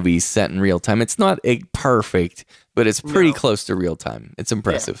movies set in real time. It's not perfect, but it's pretty close to real time. It's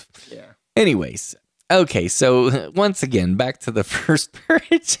impressive. Yeah. Anyways, okay, so once again, back to the first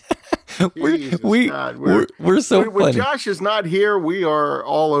Purge. we're so funny. When Josh is not here, we are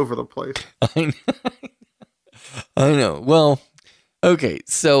all over the place. I know. Well, okay,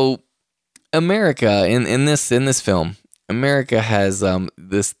 so America in this film, America has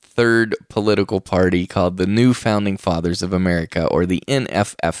this third political party called the New Founding Fathers of America, or the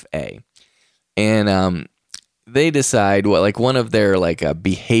NFFA. And they decide, one of their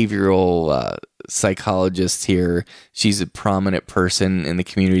behavioral psychologists here, she's a prominent person in the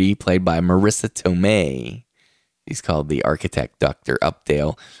community, played by Marissa Tomei. She's called the architect, Dr.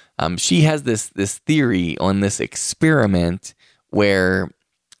 Updale. She has this theory on this experiment where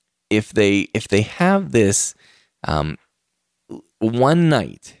if they have this one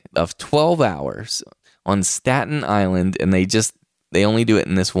night of 12 hours on Staten Island, and they only do it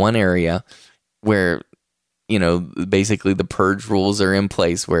in this one area where, basically the purge rules are in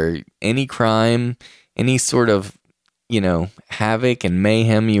place, where any crime, any sort of, havoc and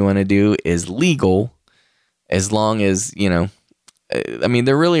mayhem you want to do is legal, as long as,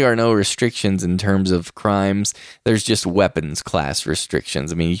 there really are no restrictions in terms of crimes. There's just weapons class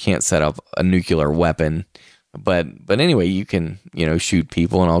restrictions. You can't set up a nuclear weapon, but anyway, you can, shoot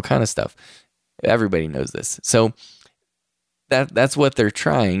people and all kind of stuff. Everybody knows this. So that's what they're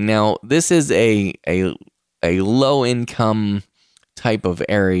trying. Now, this is a low income type of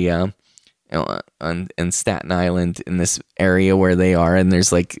area in Staten Island, in this area where they are, and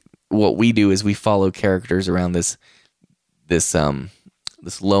there's what we do is we follow characters around this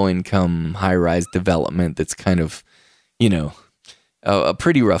low income high rise development that's kind of, a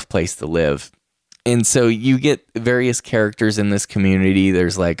pretty rough place to live. And so you get various characters in this community.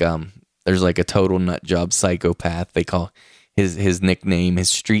 There's a total nut job psychopath. They call his nickname, his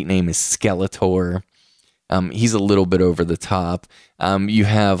street name is Skeletor. He's a little bit over the top. You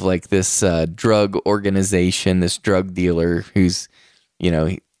have this drug organization, this drug dealer who's,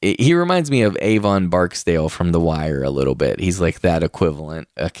 he reminds me of Avon Barksdale from The Wire a little bit. He's like that equivalent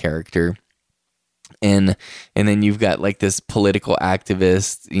character. And then you've got this political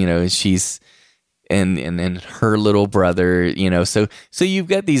activist, she's and her little brother, so you've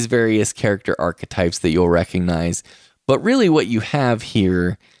got these various character archetypes that you'll recognize. But really what you have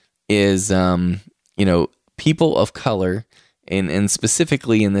here is people of color, and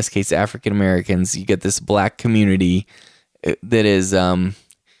specifically in this case African Americans. You get this black community that is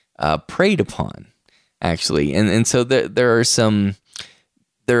preyed upon, actually, and so there are some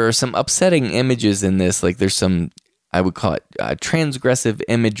upsetting images in this. There's some, I would call it transgressive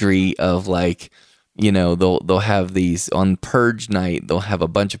imagery of they'll have these on purge night. They'll have a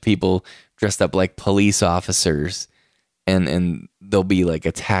bunch of people dressed up like police officers, and they'll be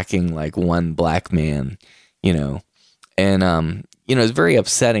attacking one black man, and it's very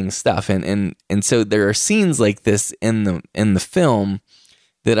upsetting stuff. And so there are scenes like this in the film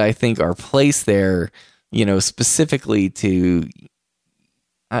that I think are placed there, specifically to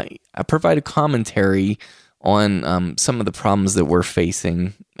I provide a commentary on some of the problems that we're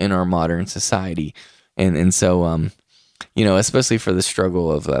facing in our modern society. And so, especially for the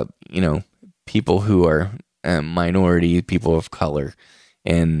struggle of, people who are minority, people of color.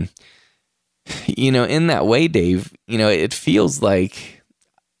 And, in that way, Dave, it feels like,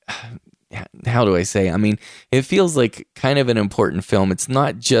 how do I say? It feels like kind of an important film. It's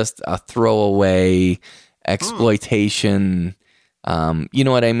not just a throwaway exploitation. You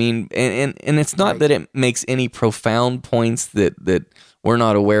know what I mean? And it's not that it makes any profound points that we're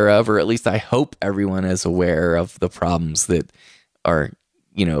not aware of, or at least I hope everyone is aware of the problems that are,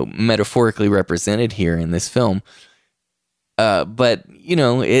 metaphorically represented here in this film. But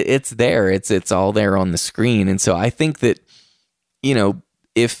it's there. It's all there on the screen. And so I think that,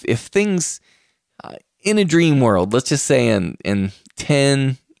 if things in a dream world, let's just say in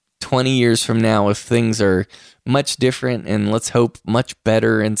 10, 20 years from now, if things are much different and let's hope much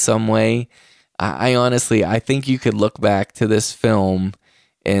better in some way, I honestly think you could look back to this film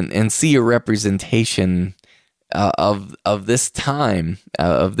and see a representation of this time,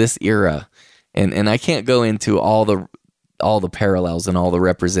 of this era. And I can't go into all the parallels and all the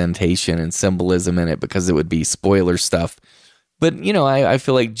representation and symbolism in it because it would be spoiler stuff. But, I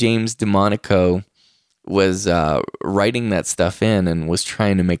feel like James DeMonaco was writing that stuff in and was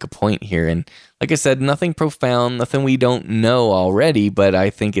trying to make a point here. And like I said, nothing profound, nothing we don't know already, but I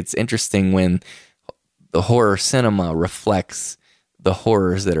think it's interesting when the horror cinema reflects the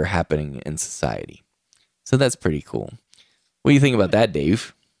horrors that are happening in society. So that's pretty cool. What do you think about that,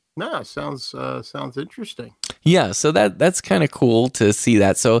 Dave? No, sounds interesting. Yeah, so that's kind of cool to see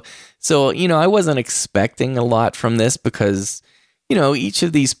that. So I wasn't expecting a lot from this because, each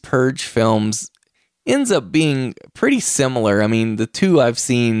of these Purge films ends up being pretty similar. The two I've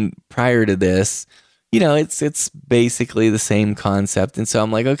seen prior to this, it's basically the same concept. And so I'm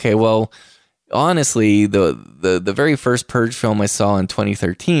like, okay, well, honestly, the very first Purge film I saw in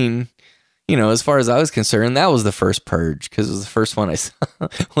 2013, as far as I was concerned, that was the first Purge because it was the first one I saw.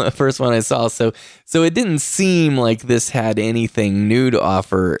 The first one I saw. So it didn't seem like this had anything new to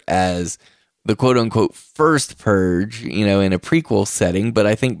offer as the quote unquote first Purge, in a prequel setting. But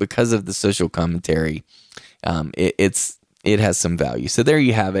I think because of the social commentary, it has some value. So there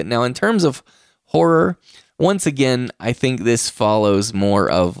you have it. Now, in terms of horror, once again, I think this follows more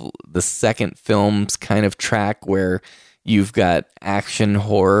of the second film's kind of track where you've got action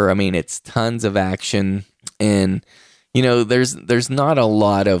horror. I mean, it's tons of action, and there's not a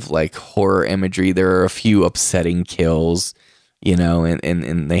lot of like horror imagery. There are a few upsetting kills,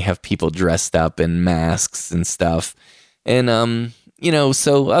 and they have people dressed up in masks and stuff, and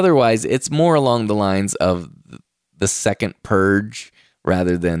so otherwise it's more along the lines of the second Purge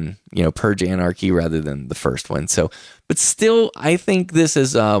rather than Purge Anarchy rather than the first one. So, but still, I think this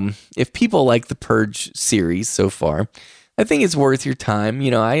is if people like the Purge series so far, I think it's worth your time.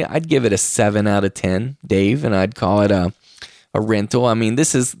 I'd give it a 7 out of 10, Dave, and I'd call it a rental. I mean,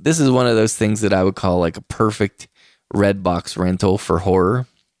 this is one of those things that I would call like a perfect Redbox rental for horror,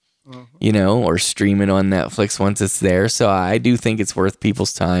 or stream it on Netflix once it's there. So I do think it's worth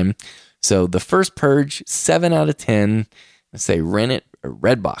people's time. So the first Purge, 7 out of 10. I say rent it or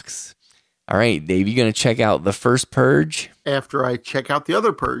Redbox. All right, Dave, you going to check out the first Purge? After I check out the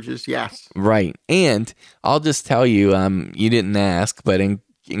other Purges, yes. Right. And I'll just tell you, you didn't ask, but in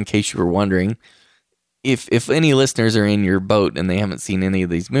case you were wondering, if any listeners are in your boat and they haven't seen any of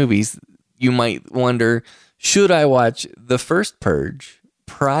these movies, you might wonder, should I watch the first Purge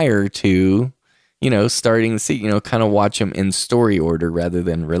prior to, starting to see, kind of watch them in story order rather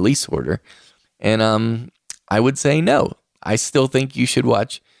than release order? And I would say no. I still think you should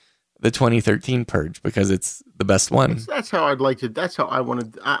watch the 2013 Purge because it's the best one. That's how I'd like to. That's how I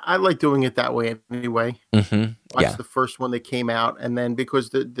wanted. I like doing it that way anyway. Mm-hmm. Watch the first one that came out, and then because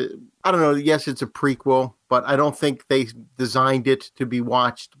the I don't know. Yes, it's a prequel, but I don't think they designed it to be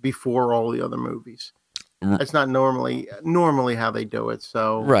watched before all the other movies. That's not normally how they do it.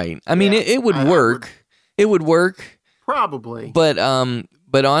 So right. I mean, it would work. It would work probably. But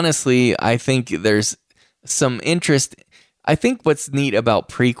honestly, I think there's some interest. I think what's neat about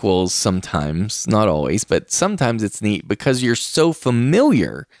prequels sometimes, not always, but sometimes it's neat because you're so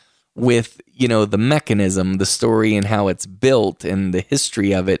familiar with, the mechanism, the story and how it's built and the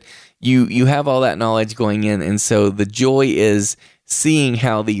history of it. You have all that knowledge going in. And so the joy is seeing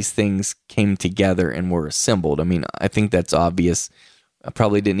how these things came together and were assembled. I mean, I think that's obvious. I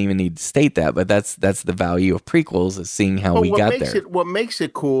probably didn't even need to state that, but that's the value of prequels is seeing how we got there. What makes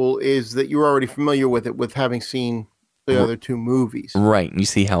it cool is that you're already familiar with it with having seen the other two movies. Right. And you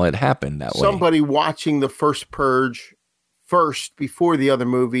see how it happened that way. Somebody watching the first Purge first before the other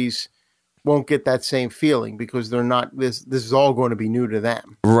movies won't get that same feeling because they're not this is all going to be new to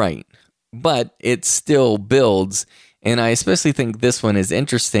them. Right. But it still builds. And I especially think this one is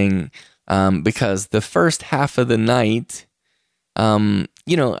interesting because the first half of the night, I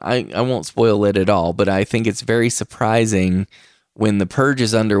won't spoil it at all, but I think it's very surprising when the Purge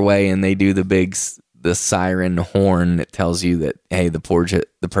is underway and they do the siren horn that tells you that, hey, the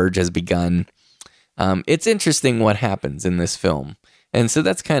purge has begun. It's interesting what happens in this film. And so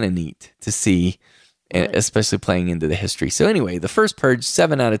that's kind of neat to see, especially playing into the history. So anyway, the first Purge,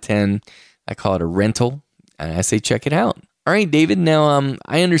 7 out of 10. I call it a rental, and I say check it out. All right, David, now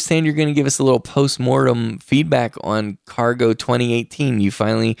I understand you're going to give us a little post-mortem feedback on Cargo 2018. You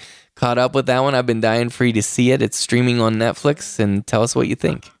finally caught up with that one. I've been dying for you to see it. It's streaming on Netflix, and tell us what you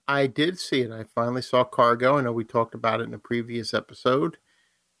think. I did see it. I finally saw Cargo. I know we talked about it in a previous episode.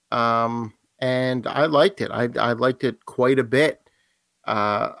 And I liked it. I liked it quite a bit.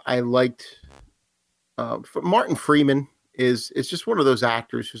 I liked Martin Freeman is just one of those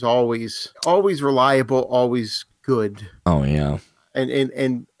actors who's always reliable, always good. Oh yeah.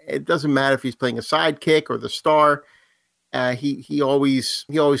 And it doesn't matter if he's playing a sidekick or the star. He always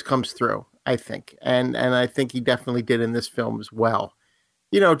comes through, I think. And I think he definitely did in this film as well.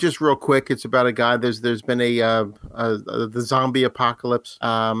 Just real quick, it's about a guy. There's been the zombie apocalypse,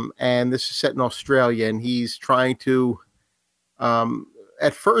 and this is set in Australia, and he's trying to.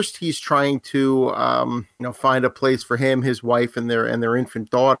 At first, he's trying to find a place for him, his wife, and their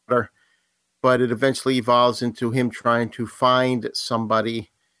infant daughter, but it eventually evolves into him trying to find somebody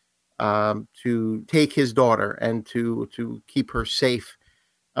to take his daughter and to keep her safe.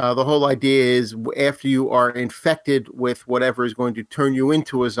 The whole idea is after you are infected with whatever is going to turn you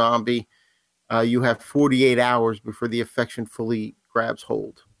into a zombie, you have 48 hours before the infection fully grabs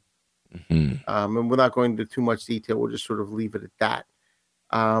hold. Mm-hmm. And without going into too much detail, we'll just sort of leave it at that.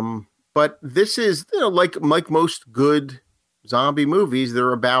 But this is, like most good zombie movies,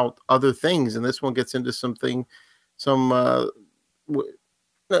 they're about other things, and this one gets into some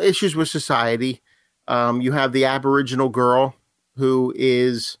issues with society. You have the Aboriginal girl who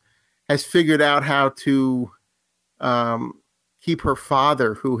has figured out how to keep her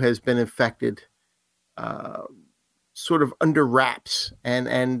father, who has been infected, sort of under wraps,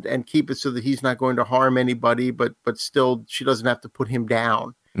 and keep it so that he's not going to harm anybody, but still she doesn't have to put him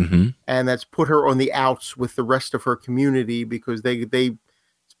down. Mm-hmm. And that's put her on the outs with the rest of her community, because they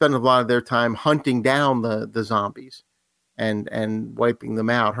spend a lot of their time hunting down the zombies and wiping them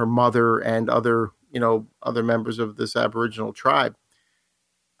out. Her mother and other members of this Aboriginal tribe.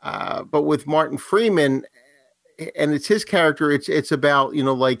 But with Martin Freeman, and it's his character, it's about,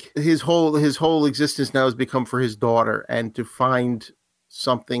 like his whole existence now has become for his daughter, and to find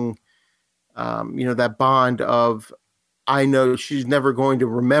something, that bond of, I know she's never going to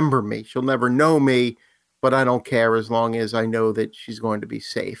remember me. She'll never know me, but I don't care as long as I know that she's going to be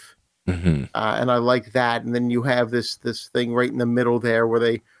safe. Mm-hmm. And I like that. And then you have this thing right in the middle there where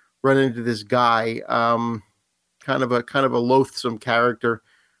they run into this guy, kind of a loathsome character,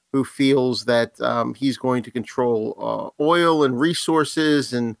 who feels that he's going to control oil and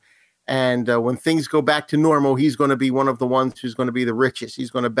resources, and when things go back to normal, he's going to be one of the ones who's going to be the richest.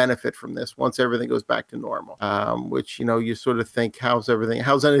 He's going to benefit from this once everything goes back to normal. Which, you sort of think, how's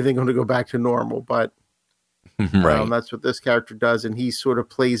anything going to go back to normal? But right. That's what this character does, and he sort of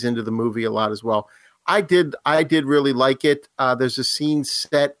plays into the movie a lot as well. I did really like it. There's a scene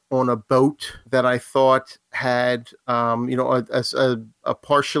set on a boat that I thought had, a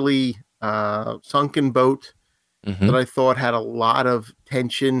partially sunken boat, mm-hmm. that I thought had a lot of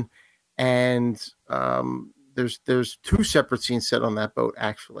tension. And there's two separate scenes set on that boat,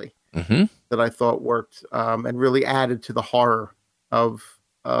 actually, mm-hmm. that I thought worked and really added to the horror of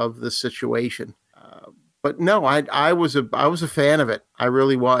the situation. But no, I was a fan of it. I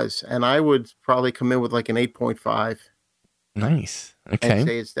really was. And I would probably come in with like an 8.5. Nice. Okay. I'd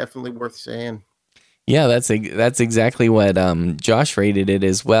say it's definitely worth seeing. Yeah, that's exactly what Josh rated it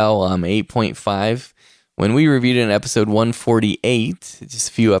as well, 8.5. When we reviewed it in episode 148, just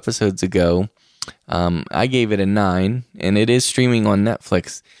a few episodes ago, I gave it a 9, and it is streaming on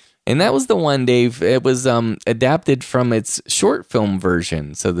Netflix. And that was the one, Dave, it was adapted from its short film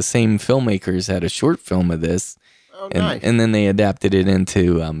version. So the same filmmakers had a short film of this. Oh, nice. And then they adapted it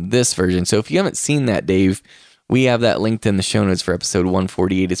into this version. So if you haven't seen that, Dave, we have that linked in the show notes for episode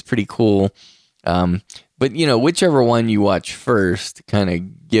 148. It's pretty cool. But, whichever one you watch first kind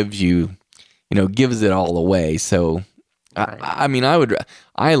of gives it all away. So, right.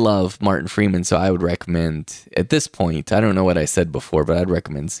 I love Martin Freeman, so I would recommend, at this point, I don't know what I said before, but I'd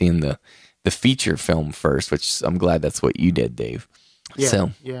recommend seeing the feature film first, which I'm glad that's what you did, Dave.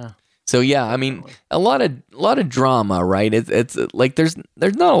 Yeah. So yeah, I mean, a lot of drama, right? It's like there's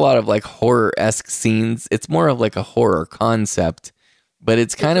not a lot of like horror-esque scenes. It's more of like a horror concept, but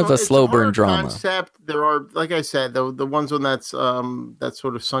it's kind of a slow burn drama. Concept. There are, like I said, the ones on that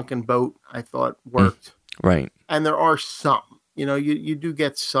sort of sunken boat, I thought worked. Right. And there are some, you do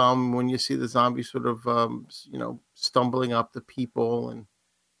get some when you see the zombies sort of, stumbling up the people and,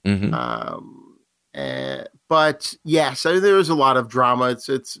 mm-hmm. But yes, there is a lot of drama.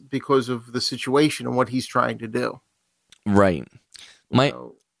 It's because of the situation and what he's trying to do. Right.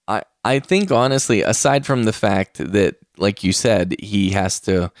 I think honestly, aside from the fact that, like you said, he has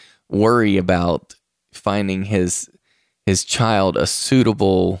to worry about finding his child a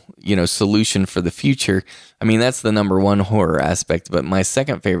suitable, solution for the future. I mean, that's the number one horror aspect. But my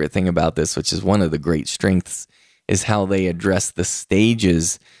second favorite thing about this, which is one of the great strengths, is how they address the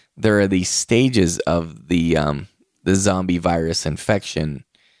stages. There are these stages of the zombie virus infection,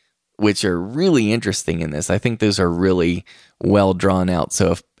 which are really interesting in this. I think those are really well drawn out.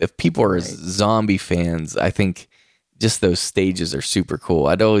 So if people are zombie fans, I think just those stages are super cool.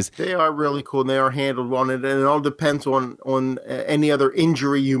 They are really cool, and they are handled on it, and it all depends on any other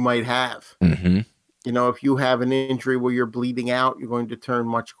injury you might have. Mm-hmm. If you have an injury where you're bleeding out, you're going to turn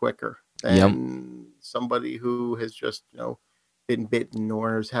much quicker than somebody who has just been bitten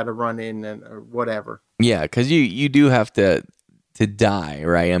or has had a run in or whatever. Yeah, because you do have to die,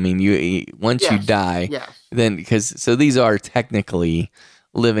 right? I mean, once you die, then so these are technically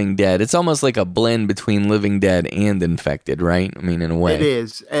living dead. It's almost like a blend between living dead and infected, right? I mean, in a way. It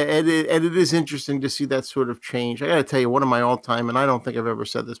is. And it is interesting to see that sort of change. I got to tell you, one of my all-time, and I don't think I've ever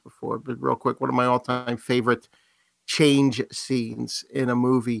said this before, but real quick, one of my all-time favorite change scenes in a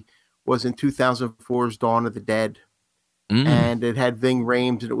movie was in 2004's Dawn of the Dead. And it had Ving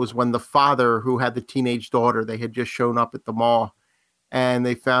Rhames, and it was when the father, who had the teenage daughter, they had just shown up at the mall, and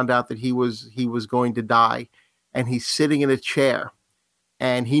they found out that he was going to die. and he's sitting in a chair,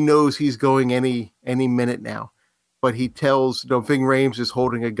 and he knows he's going any minute now. But he tells, Ving Rhames is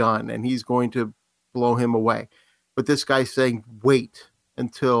holding a gun, and he's going to blow him away. But this guy's saying, wait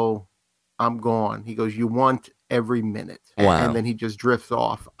until I'm gone. He goes, you want every minute. Wow. And then he just drifts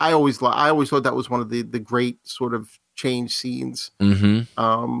off. I always thought that was one of the great sort of change scenes in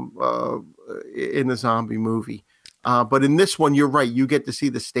the zombie movie. But in this one, you're right. You get to see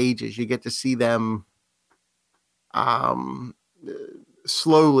the stages. You get to see them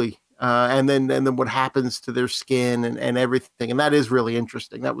slowly. And then what happens to their skin and everything. And that is really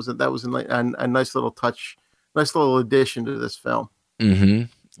interesting. That was a nice little touch, nice little addition to this film.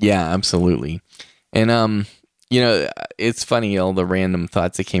 Mm-hmm. Yeah, absolutely. And, it's funny, all the random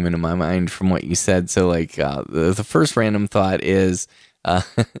thoughts that came into my mind from what you said. So, like, the first random thought is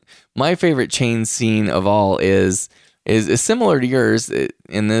my favorite chain scene of all is similar to yours.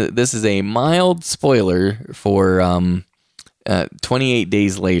 And this is a mild spoiler for 28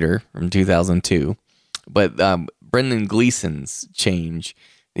 Days Later from 2002. But Brendan Gleeson's change.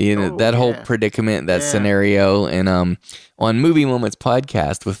 That whole predicament, that scenario, and on Movie Moments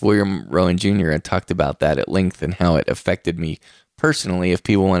podcast with William Rowan Jr., I talked about that at length and how it affected me personally. If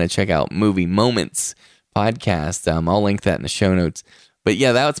people want to check out Movie Moments podcast, I'll link that in the show notes. But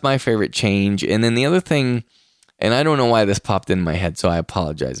yeah, that's my favorite change. And then the other thing, and I don't know why this popped in my head, so I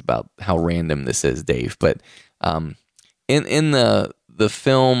apologize about how random this is, Dave. But in the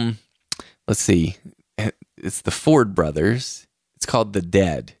film, let's see, it's the Ford brothers. It's called The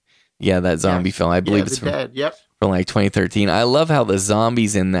Dead. Yeah, that zombie film. I believe it's from like 2013. I love how the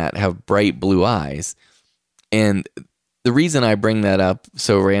zombies in that have bright blue eyes. And the reason I bring that up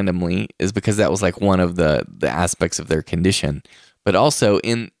so randomly is because that was like one of the aspects of their condition. But also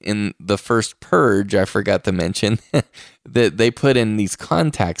in the first Purge, I forgot to mention that they put in these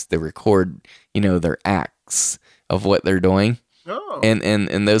contacts to record, their acts of what they're doing. Oh.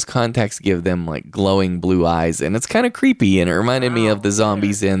 And those contacts give them like glowing blue eyes, and it's kind of creepy, and it reminded me of the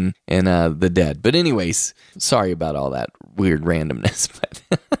zombies in The Dead. But anyways, sorry about all that weird randomness. But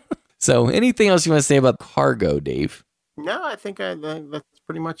so, anything else you want to say about Cargo, Dave? No, I think that's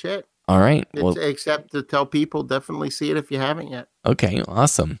pretty much it. All right. Well, except to tell people, definitely see it if you haven't yet. Okay,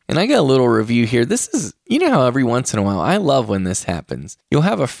 awesome. And I got a little review here. This is, how every once in a while, I love when this happens. You'll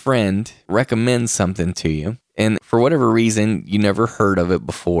have a friend recommend something to you, and for whatever reason, you never heard of it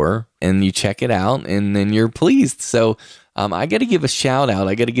before, and you check it out, and then you're pleased. So I got to give a shout out.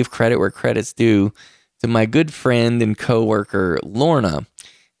 I got to give credit where credit's due to my good friend and coworker, Lorna.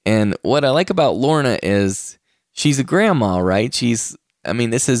 And what I like about Lorna is she's a grandma, right?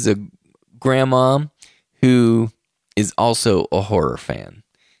 This is a grandma who is also a horror fan.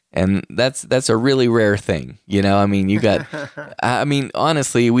 And that's a really rare thing. You got,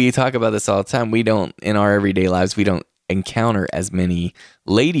 honestly, we talk about this all the time. We don't, in our everyday lives, we don't encounter as many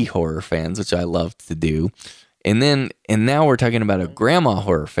lady horror fans, which I love to do. And now we're talking about a grandma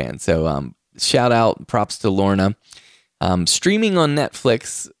horror fan. So, shout out, props to Lorna. Streaming on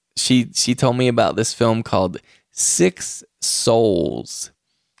Netflix, she told me about this film called Six Souls.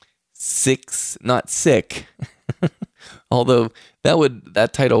 Six, not sick. Although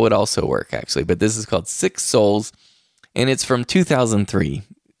that title would also work, actually. But this is called Six Souls, and it's from 2003,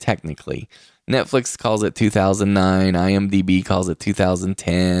 technically. Netflix calls it 2009. IMDb calls it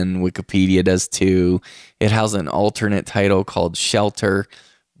 2010. Wikipedia does too. It has an alternate title called Shelter.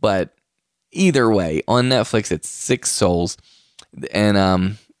 But either way, on Netflix, it's Six Souls.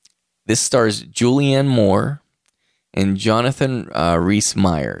 And this stars Julianne Moore and Jonathan Rhys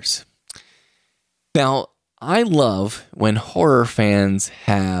Meyers. Now, I love when horror fans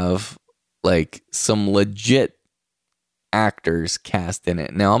have like some legit actors cast in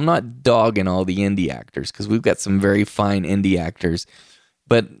it. Now, I'm not dogging all the indie actors because we've got some very fine indie actors,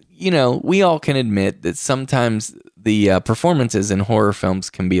 but we all can admit that sometimes the performances in horror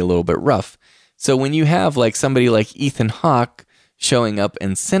films can be a little bit rough. So when you have like somebody like Ethan Hawke showing up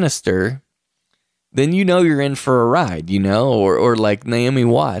in Sinister, then you're in for a ride, or like Naomi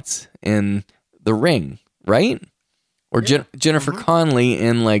Watts in The Ring. Right? Or Jennifer Connelly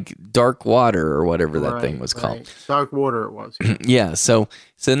in like Dark Water or whatever that thing was called. Dark Water it was. Yeah. So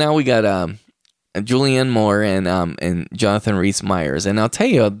now we got Julianne Moore and Jonathan Rhys Meyers. And I'll tell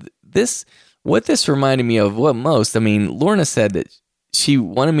you what this reminded me of most. Lorna said that she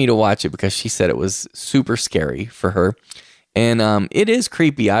wanted me to watch it because she said it was super scary for her. And it is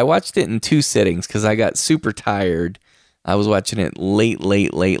creepy. I watched it in 2 sittings because I got super tired. I was watching it late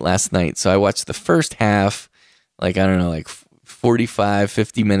last night. So I watched the first half, like 45,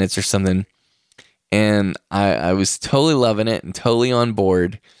 50 minutes or something. And I was totally loving it and totally on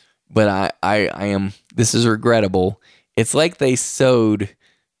board. but I am, this is regrettable. It's like they sewed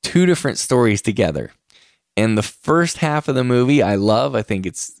two different stories together. And the first half of the movie I love. I think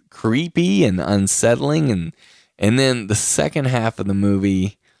it's creepy and unsettling. And then the second half of the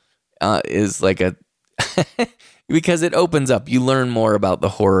movie is like a, because it opens up. You learn more about the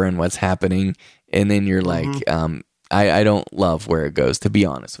horror and what's happening. And then you're like, I don't love where it goes, to be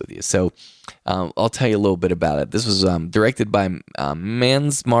honest with you. So I'll tell you a little bit about it. This was directed by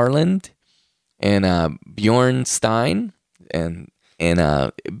Mans Marland and Bjorn Stein. And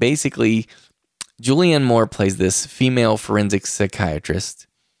basically, Julianne Moore plays this female forensic psychiatrist.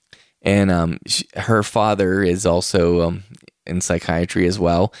 And her father is also in psychiatry as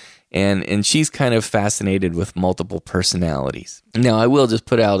well. And she's kind of fascinated with multiple personalities. Now, I will just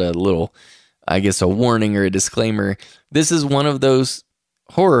put out a little, I guess, a warning or a disclaimer. This is one of those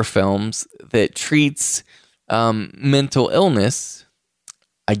horror films that treats mental illness,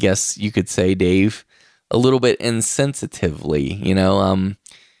 I guess you could say, Dave, a little bit insensitively. You know,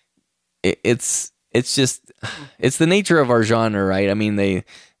 it's the nature of our genre, right? I mean,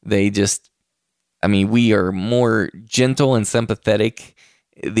 we are more gentle and sympathetic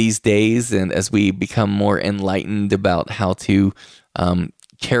these days, and as we become more enlightened about how to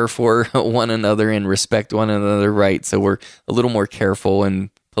care for one another and respect one another, right? So we're a little more careful and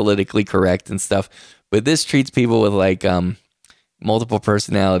politically correct and stuff. But this treats people with like multiple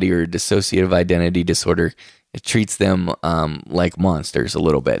personality or dissociative identity disorder. It treats them like monsters a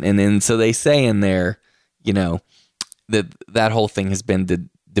little bit. And then so they say in there, you know, that whole thing has been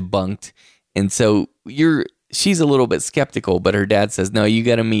debunked. And so she's a little bit skeptical, but her dad says, no, you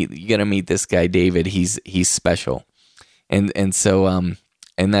got to meet this guy, David. He's special. And so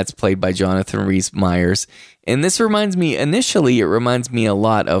and that's played by Jonathan Rhys-Meyers. And this reminds me a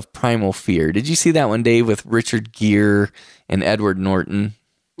lot of Primal Fear. Did you see that one, Dave, with Richard Gere and Edward Norton?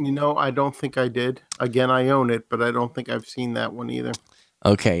 You know, I don't think I did. Again, I own it, but I don't think I've seen that one either.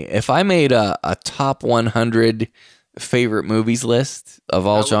 Okay, if I made a top 100 favorite movies list of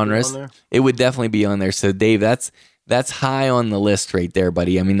all genres, it would definitely be on there. So, Dave, that's high on the list right there,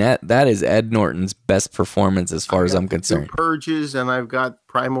 buddy. I mean, that is Ed Norton's best performance as far as I'm concerned. Purges, and I've got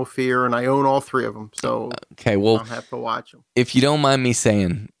Primal Fear, and I own all three of them. So, okay, well, I'll have to watch them. If you don't mind me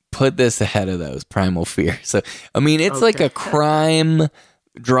saying, put this ahead of those, Primal Fear. So, I mean, it's like a crime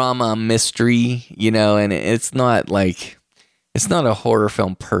drama mystery, you know, and it's not a horror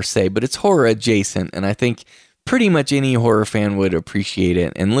film per se, but it's horror adjacent, and I think pretty much any horror fan would appreciate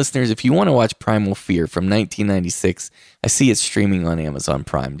it. And listeners, if you want to watch Primal Fear from 1996, I see it's streaming on Amazon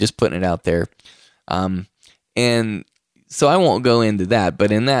Prime. Just putting it out there. And so I won't go into that,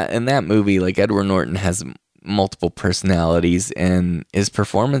 but in that movie, like, Edward Norton has multiple personalities, and his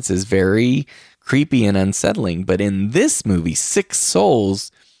performance is very creepy and unsettling. But in this movie, Sick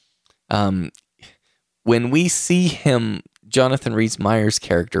Souls, when we see him, Jonathan Rhys-Meyers'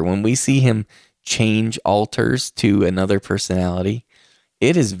 character, when we see him change alters to another personality,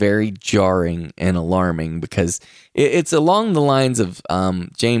 it is very jarring and alarming, because it's along the lines of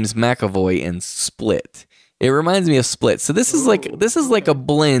James McAvoy in Split. It reminds me of Split. So this is like a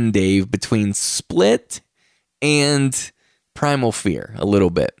blend, Dave, between Split and Primal Fear a little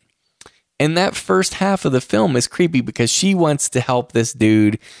bit. And that first half of the film is creepy because she wants to help this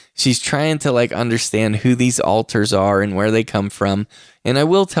dude. She's trying to like understand who these altars are and where they come from. And I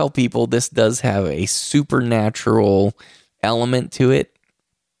will tell people, this does have a supernatural element to it.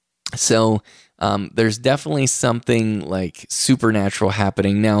 So there's definitely something like supernatural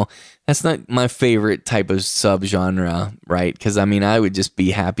happening. Now, that's not my favorite type of subgenre, right? Because I mean, I would just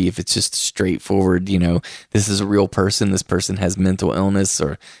be happy if it's just straightforward, you know, this is a real person, this person has mental illness,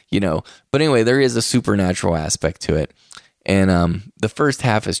 or, you know. But anyway, there is a supernatural aspect to it. And the first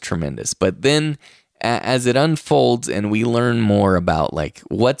half is tremendous. But then as it unfolds and we learn more about like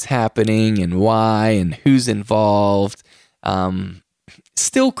what's happening and why and who's involved,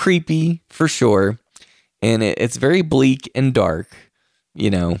 still creepy for sure. And it's very bleak and dark, you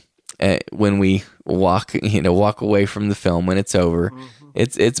know, when we walk away from the film when it's over. Mm-hmm.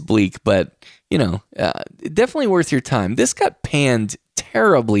 It's bleak, but, you know, definitely worth your time. This got panned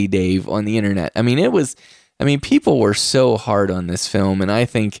terribly, Dave, on the internet. I mean, people were so hard on this film, and I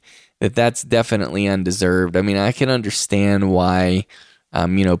think that's definitely undeserved. I mean, I can understand why,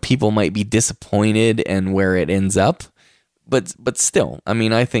 you know, people might be disappointed and where it ends up, but still, I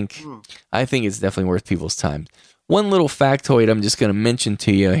mean, I think it's definitely worth people's time. One little factoid I'm just going to mention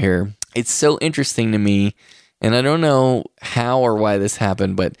to you here. It's so interesting to me, and I don't know how or why this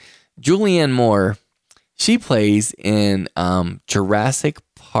happened, but Julianne Moore, she plays in Jurassic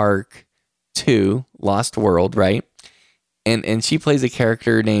Park 2, Lost World, right? and she plays a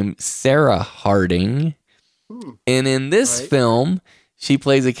character named Sarah Harding. And in this film, she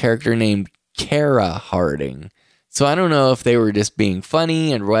plays a character named Kara Harding. So I don't know if they were just being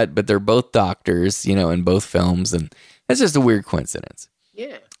funny and what, but they're both doctors, in both films, and that's just a weird coincidence.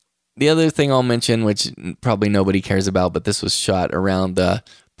 Yeah. The other thing I'll mention, which probably nobody cares about, but this was shot around the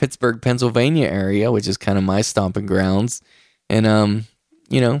Pittsburgh, Pennsylvania area, which is kind of my stomping grounds, and on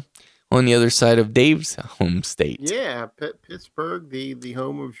the other side of Dave's home state. Yeah, Pittsburgh, the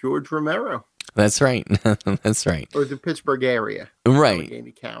home of George Romero. That's right. That's right. Or the Pittsburgh area. Right.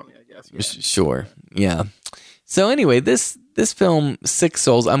 Allegheny County, I guess. Yeah. Sure. Yeah. So anyway, this film, Sick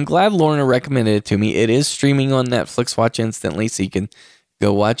Souls, I'm glad Lorna recommended it to me. It is streaming on Netflix Watch Instantly, so you can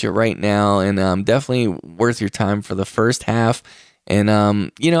go watch it right now, and definitely worth your time for the first half. And,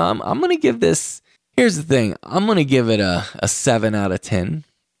 I'm going to give this, here's the thing, I'm going to give it a 7 out of 10,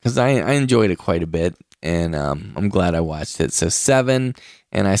 because I enjoyed it quite a bit, and I'm glad I watched it. So 7,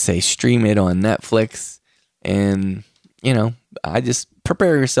 and I say stream it on Netflix, and, I just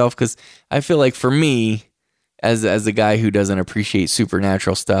prepare yourself, because I feel like for me, as a guy who doesn't appreciate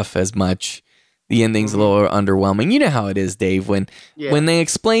supernatural stuff as much, the ending's a little underwhelming. You know how it is, Dave, when they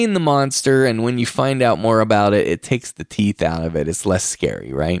explain the monster and when you find out more about it, it takes the teeth out of it. It's less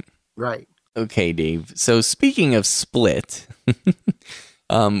scary, right? Right. Okay, Dave. So speaking of Split,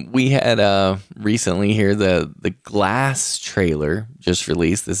 we had recently here the Glass trailer just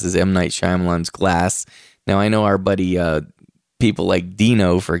released. This is M. Night Shyamalan's Glass. Now, I know our buddy people like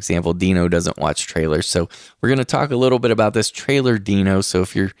Dino, for example. Dino doesn't watch trailers, so we're going to talk a little bit about this trailer, Dino. So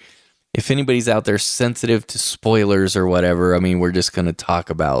if anybody's out there sensitive to spoilers or whatever, I mean, we're just going to talk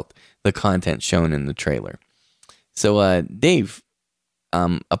about the content shown in the trailer. So, Dave,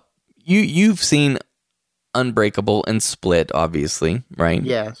 you've seen Unbreakable and Split, obviously, right?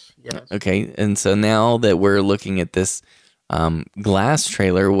 Yes. Okay, and so now that we're looking at this Glass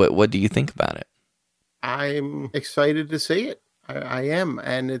trailer, what do you think about it? I'm excited to see it. I am,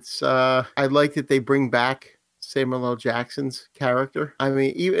 and it's I like that they bring back Samuel L. Jackson's character. I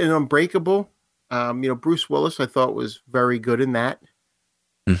mean, even in Unbreakable, Bruce Willis I thought was very good in that.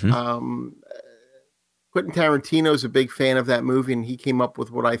 Mm-hmm. Quentin Tarantino's a big fan of that movie, and he came up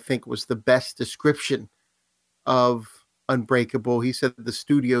with what I think was the best description of Unbreakable. He said the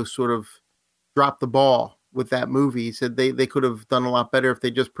studio sort of dropped the ball with that movie. He said they could have done a lot better if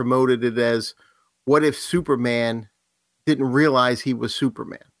they just promoted it as, what if Superman didn't realize he was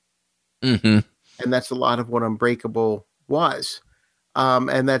Superman? Mm-hmm. And that's a lot of what Unbreakable was.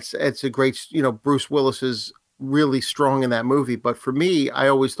 And it's a great, Bruce Willis is really strong in that movie. But for me, I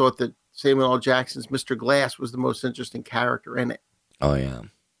always thought that Samuel L. Jackson's Mr. Glass was the most interesting character in it. Oh, yeah.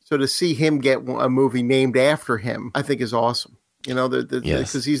 So to see him get a movie named after him, I think is awesome.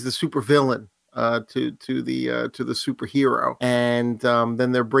 Because he's the super villain to the superhero. And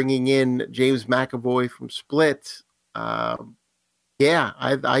then they're bringing in James McAvoy from Split. I'm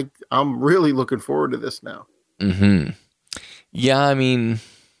really looking forward to this now. Mm-hmm. Yeah, I mean,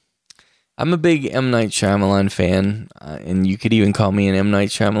 I'm a big M. Night Shyamalan fan, and you could even call me an M. Night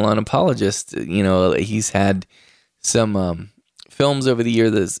Shyamalan apologist. He's had some films over the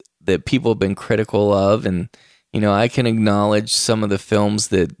years that people have been critical of, and I can acknowledge some of the films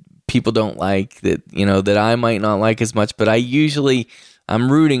that people don't like, that I might not like as much, but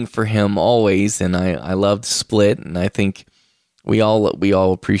I'm rooting for him always, and I loved Split, and I think we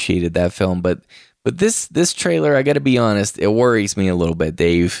all appreciated that film, but this trailer, I got to be honest, it worries me a little bit,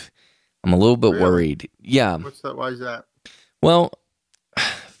 Dave. I'm a little bit worried. Yeah. What's that? Why is that? Well,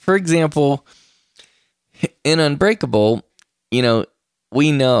 for example, in Unbreakable,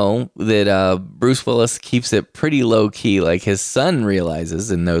 we know that Bruce Willis keeps it pretty low key. Like, his son realizes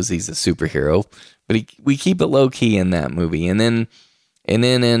and knows he's a superhero, but we keep it low key in that movie. And then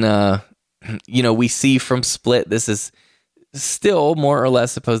in we see from Split, this is still more or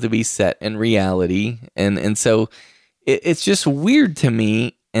less supposed to be set in reality, and so it's just weird to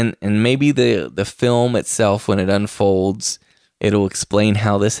me. And maybe the film itself, when it unfolds, it'll explain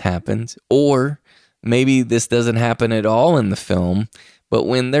how this happened, or maybe this doesn't happen at all in the film. But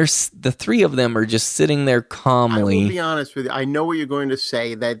when there's the three of them are just sitting there calmly. I will be honest with you. I know what you're going to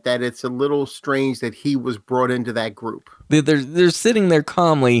say, that it's a little strange that he was brought into that group. They're sitting there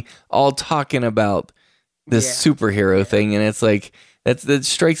calmly, all talking about this superhero thing, and it's like that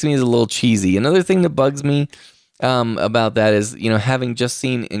strikes me as a little cheesy. Another thing that bugs me about that is, having just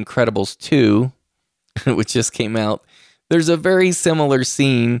seen Incredibles 2, which just came out, there's a very similar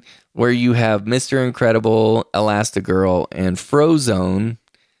scene where you have Mr. Incredible, Elastigirl, and Frozone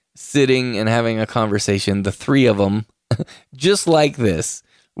sitting and having a conversation, the three of them, just like this,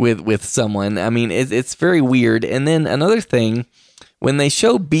 with someone. I mean, it's very weird. And then another thing, when they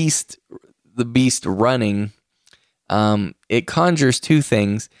show the Beast running, it conjures two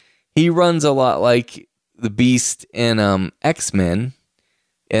things. He runs a lot like the Beast in X-Men,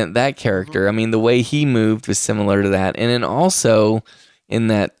 and that character. I mean, the way he moved was similar to that. And then also in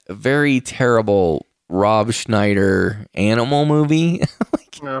that very terrible Rob Schneider Animal movie.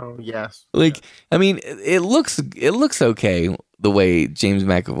 Oh, yes. I mean, it looks okay the way James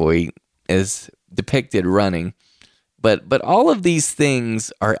McAvoy is depicted running, but all of these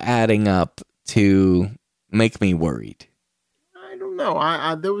things are adding up to make me worried. I don't know.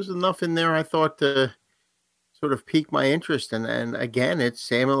 I there was enough in there I thought to sort of pique my interest, and again, it's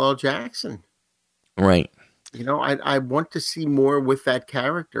Samuel L. Jackson. Right. I want to see more with that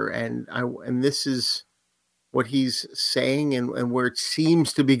character, and this is what he's saying and where it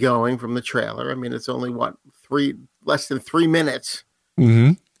seems to be going from the trailer. I mean, it's only less than 3 minutes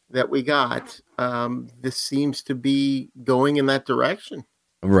that we got. This seems to be going in that direction.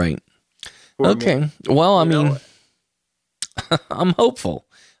 Right. Okay. Well, I mean, I'm hopeful.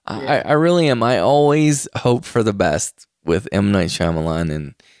 Yeah. I really am. I always hope for the best with M. Night Shyamalan,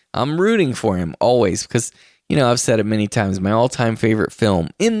 and I'm rooting for him always because, I've said it many times, my all-time favorite film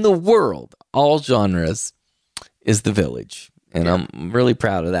in the world, all genres, is The Village. And I'm really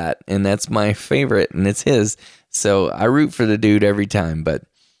proud of that. And that's my favorite, and it's his. So I root for the dude every time. But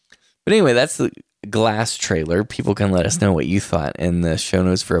anyway, that's the Glass trailer. People can let us know what you thought in the show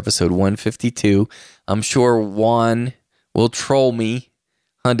notes for episode 152. I'm sure Juan will troll me.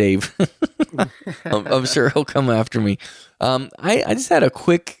 Huh, Dave? I'm sure he'll come after me. I just had a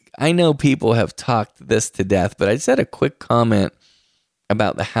quick, I know people have talked this to death, but I just had a quick comment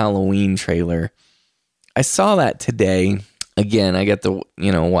about the Halloween trailer. I saw that today. Again, I got to,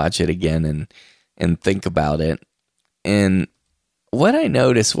 watch it again and think about it. And what I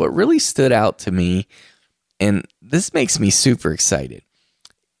noticed, what really stood out to me, and this makes me super excited,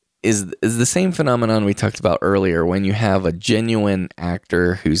 is the same phenomenon we talked about earlier when you have a genuine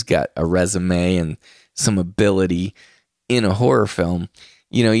actor who's got a resume and some ability in a horror film.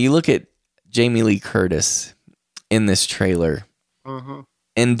 You look at Jamie Lee Curtis in this trailer,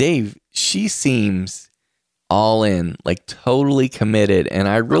 and Dave, she seems all in, like totally committed. And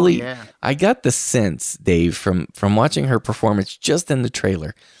I really, I got the sense, Dave, from watching her performance just in the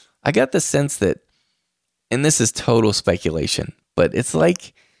trailer, I got the sense that, and this is total speculation, but it's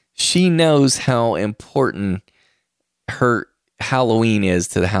like she knows how important her Halloween is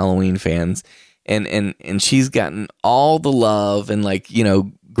to the Halloween fans. And she's gotten all the love, and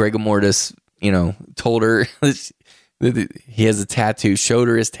Greg Mortis, told her he has a tattoo, showed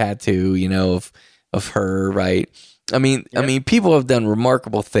her his tattoo, of her, right? I mean, people have done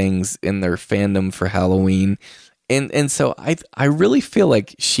remarkable things in their fandom for Halloween. And so I really feel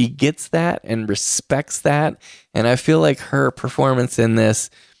like she gets that and respects that. And I feel like her performance in this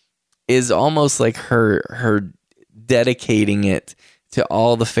is almost like her dedicating it to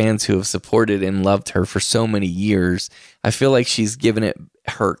all the fans who have supported and loved her for so many years. I feel like she's given it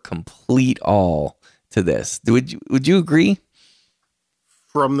her complete all to this. Would you agree?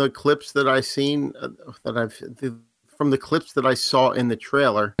 From the clips that I seen, from the clips that I saw in the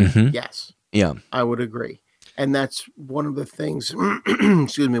trailer, yes, I would agree. And that's one of the things.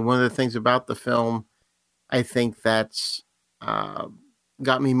 Excuse me. One of the things about the film, I think that's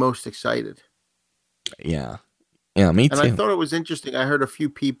got me most excited. Yeah, me too. And I thought it was interesting. I heard a few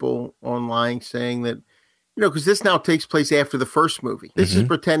people online saying that, because this now takes place after the first movie. This is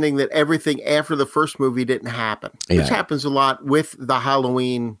pretending that everything after the first movie didn't happen, which happens a lot with the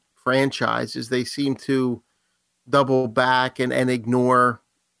Halloween franchise, is they seem to double back and ignore,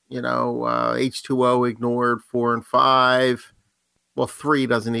 H2O ignored 4 and 5. Well, 3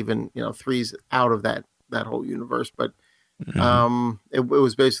 doesn't even, 3's out of that whole universe, but it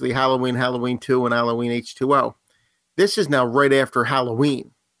was basically Halloween, Halloween 2, and Halloween H2O. This is now right after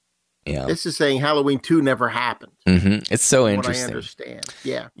Halloween. Yeah. This is saying Halloween 2 never happened. It's so interesting. What I understand.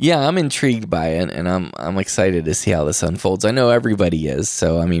 Yeah. Yeah, I'm intrigued by it, and I'm excited to see how this unfolds. I know everybody is,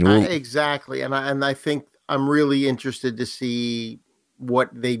 so I mean, exactly. And I think I'm really interested to see what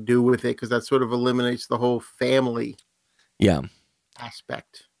they do with it, because that sort of eliminates the whole family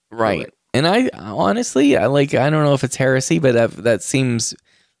aspect. Right. And I honestly, I don't know if it's heresy, but that seems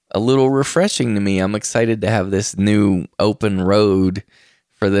a little refreshing to me. I'm excited to have this new open road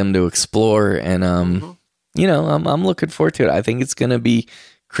for them to explore, and I'm looking forward to it. I think it's going to be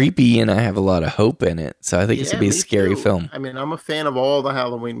creepy, and I have a lot of hope in it. So I think it's going to be a scary film. I mean, I'm a fan of all the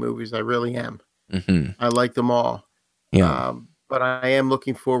Halloween movies. I really am. I like them all. Yeah. But I am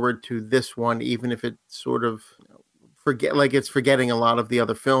looking forward to this one, even if it sort of, it's forgetting a lot of the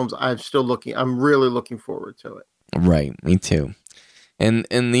other films. I'm really looking forward to it. Right, me too. And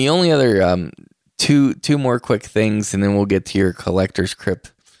the only other two more quick things, and then we'll get to your collector's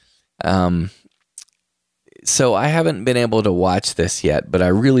crypt. So I haven't been able to watch this yet, but I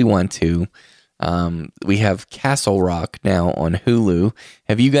really want to. We have Castle Rock now on Hulu.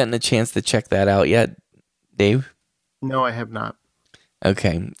 Have you gotten a chance to check that out yet, Dave? No, I have not.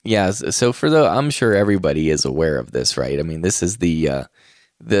 Okay. Yeah. So I'm sure everybody is aware of this, right? I mean, this is the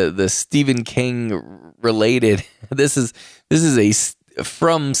Stephen King related. This is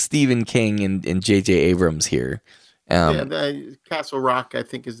from Stephen King and J.J. Abrams here. Castle Rock, I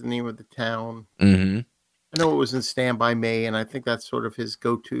think, is the name of the town. Mm-hmm. I know it was in Stand By Me, and I think that's sort of his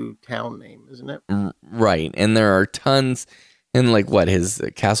go-to town name, isn't it? Right. And there are tons in his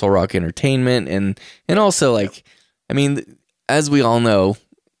Castle Rock Entertainment and also I mean, as we all know,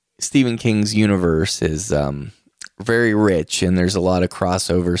 Stephen King's universe is very rich, and there's a lot of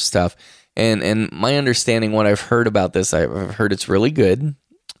crossover stuff. And my understanding, what I've heard about this, I've heard it's really good.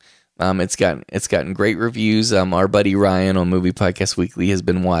 It's gotten great reviews. Our buddy Ryan on Movie Podcast Weekly has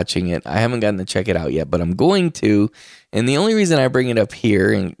been watching it. I haven't gotten to check it out yet, but I'm going to. And the only reason I bring it up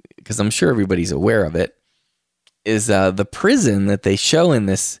here, and because I'm sure everybody's aware of it, is the prison that they show in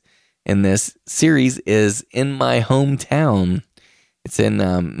this series is in my hometown. It's in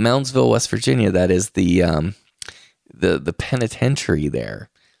Moundsville, West Virginia. That is the penitentiary there,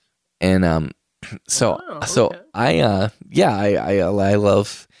 and I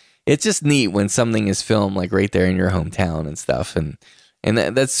love. It's just neat when something is filmed like right there in your hometown and stuff, and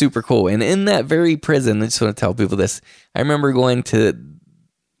that's super cool. And in that very prison, I just want to tell people this. I remember going to,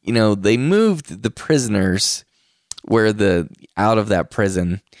 they moved the prisoners out of that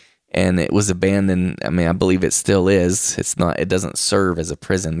prison, and it was abandoned. I mean, I believe it still is. It doesn't serve as a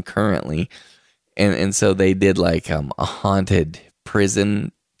prison currently, and so they did like a haunted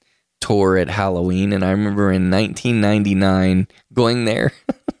prison tour at Halloween, and I remember in 1999 going there.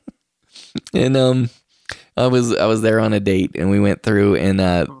 And I was there on a date, and we went through, and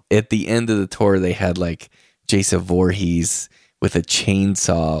at the end of the tour they had like Jason Voorhees with a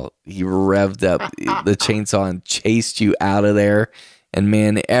chainsaw. He revved up the chainsaw and chased you out of there, and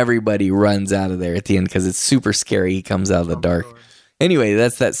man, everybody runs out of there at the end because it's super scary. He comes out of the dark. Anyway,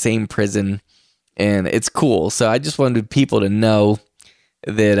 that's that same prison, and it's cool. So I just wanted people to know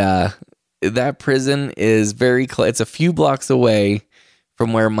that that prison is very close. It's a few blocks away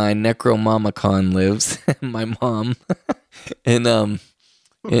from where my Necromomicon lives, my mom, and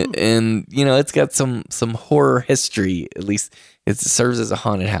it's got some horror history. At least it serves as a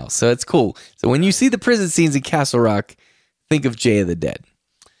haunted house, so it's cool. So when you see the prison scenes in Castle Rock, think of Jay of the Dead,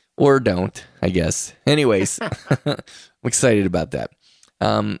 or don't, I guess. Anyways, I'm excited about that.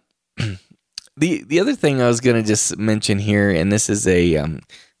 The other thing I was gonna just mention here, and this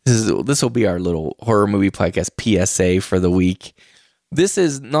will be our little horror movie podcast PSA for the week. This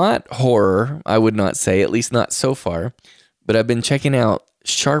is not horror, I would not say, at least not so far, but I've been checking out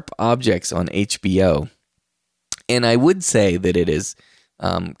Sharp Objects on HBO, and I would say that it is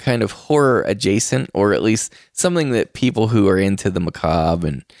kind of horror adjacent, or at least something that people who are into the macabre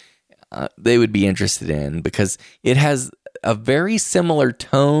and they would be interested in, because it has a very similar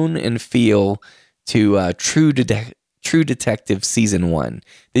tone and feel to True Detective Season 1.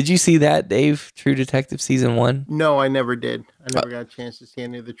 Did you see that, Dave? True Detective Season 1? No, I never did. I never got a chance to see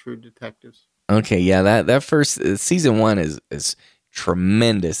any of the True Detectives. Okay, yeah, that first Season 1 is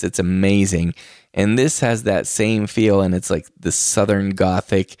tremendous. It's amazing. And this has that same feel, and it's like the Southern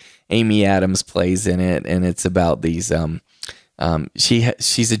Gothic. Amy Adams plays in it, and it's about these...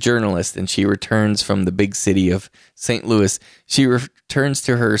 she's a journalist, and she returns from the big city of St. Louis. She returns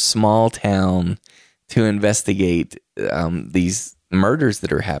to her small town to investigate these murders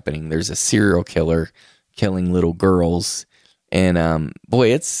that are happening. There's a serial killer killing little girls, and boy,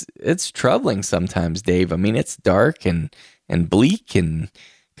 it's troubling sometimes, Dave. I mean, it's dark and bleak and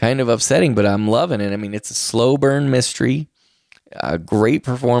kind of upsetting, but I'm loving it. I mean, it's a slow burn mystery, great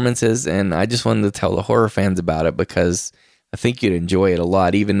performances, and I just wanted to tell the horror fans about it because I think you'd enjoy it a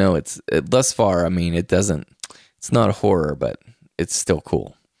lot, even though it's thus far, I mean, it's not a horror, but it's still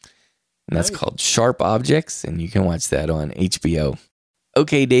cool. And that's called Sharp Objects, and you can watch that on HBO.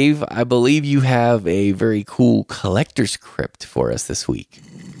 Okay, Dave, I believe you have a very cool collector's crypt for us this week.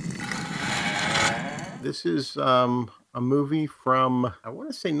 This is a movie from, I want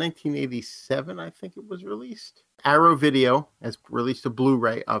to say 1987, I think it was released. Arrow Video has released a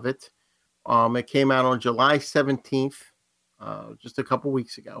Blu-ray of it. It came out on July 17th, just a couple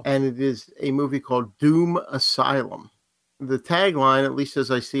weeks ago. And it is a movie called Doom Asylum. The tagline, at least as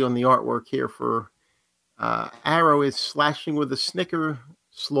I see on the artwork here for Arrow is slashing with a snicker,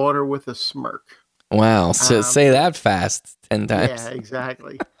 slaughter with a smirk. Wow. So say that fast 10 times. Yeah,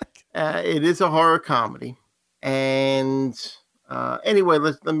 exactly. It is a horror comedy. And anyway,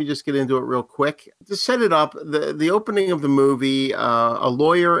 let me just get into it real quick. To set it up, the opening of the movie, a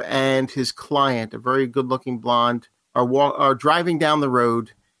lawyer and his client, a very good-looking blonde, are driving down the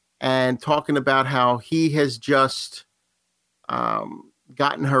road and talking about how he has just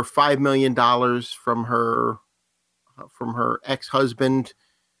gotten her $5 million from her ex-husband,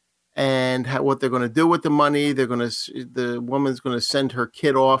 and what they're going to do with the money. The woman's going to send her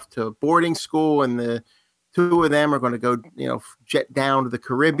kid off to boarding school, and the two of them are going to go, jet down to the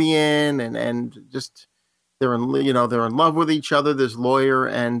Caribbean, and just they're in love with each other. This lawyer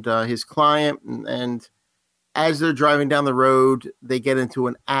and his client, and as they're driving down the road, they get into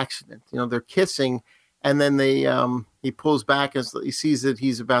an accident. They're kissing, and then he pulls back as he sees that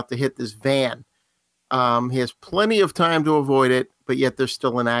he's about to hit this van. He has plenty of time to avoid it, but yet there's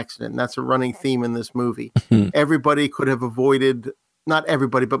still an accident. And that's a running theme in this movie. Everybody could have avoided, not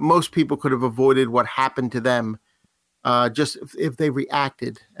everybody, but most people could have avoided what happened to them just if they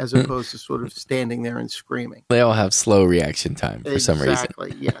reacted, as opposed to sort of standing there and screaming. They all have slow reaction time for some reason.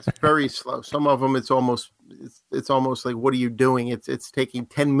 Exactly, yes, very slow. Some of them, it's almost like, what are you doing? It's taking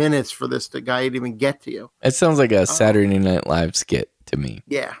 10 minutes for this guy to even get to you. It sounds like a Saturday Night Live skit to me.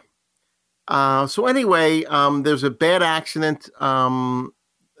 Yeah. So anyway, there's a bad accident.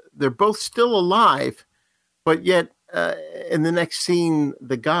 They're both still alive, but yet in the next scene,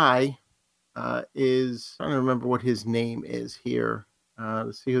 the guy is, I don't remember what his name is here.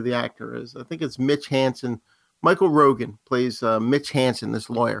 Let's see who the actor is. I think it's Mitch Hansen. Michael Rogan plays Mitch Hansen, this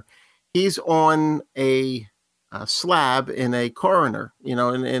lawyer. He's on a slab in a coroner, in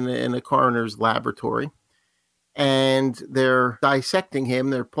a coroner's laboratory. And they're dissecting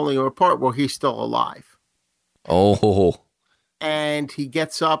him. They're pulling him apart. Well, he's still alive. Oh. And he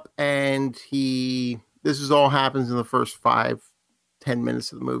gets up and this all happens in the first 5-10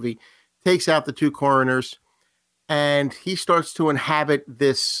 minutes of the movie, takes out the two coroners, and he starts to inhabit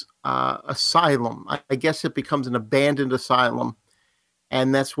this asylum. I guess it becomes an abandoned asylum.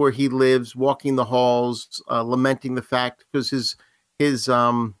 And that's where he lives, walking the halls, lamenting the fact, because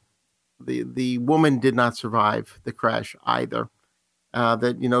the woman did not survive the crash either.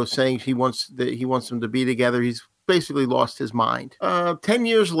 Saying he wants them to be together. He's basically lost his mind. 10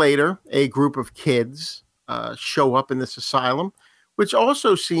 years later, a group of kids show up in this asylum, which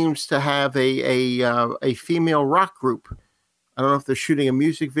also seems to have a female rock group. I don't know if they're shooting a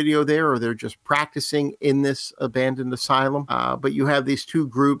music video there or they're just practicing in this abandoned asylum. But you have these two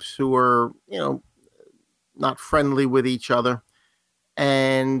groups who are, not friendly with each other.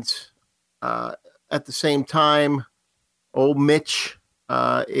 And at the same time, old Mitch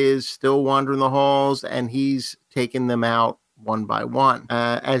is still wandering the halls, and he's taking them out one by one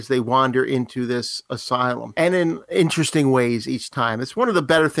as they wander into this asylum, and in interesting ways each time. It's one of the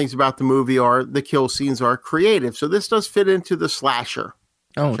better things about the movie are the kill scenes are creative. So this does fit into the slasher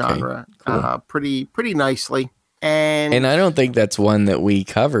genre pretty nicely. And I don't think that's one that we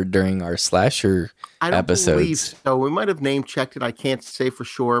covered during our slasher episodes. Believe so. We might have name checked it. I can't say for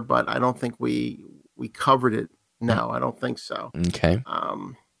sure, but I don't think we covered it. No, I don't think so. Okay.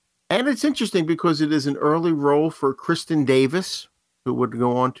 And it's interesting because it is an early role for Kristen Davis, who would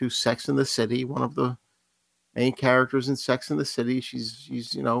go on to Sex and the City, one of the main characters in Sex and the City.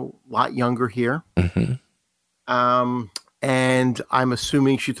 She's a lot younger here. Mm-hmm. And I'm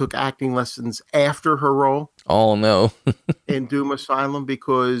assuming she took acting lessons after her role. Oh, no. in Doom Asylum,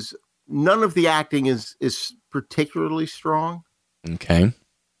 because none of the acting is particularly strong. Okay.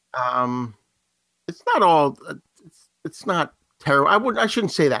 It's not all. It's not terrible. I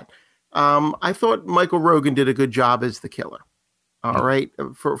shouldn't say that. I thought Michael Rogan did a good job as the killer. All right,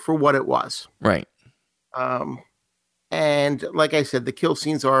 for what it was. Right. And like I said, the kill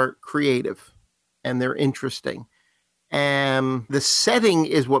scenes are creative and they're interesting. And the setting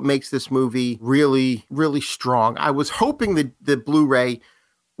is what makes this movie really, really strong. I was hoping that the Blu-ray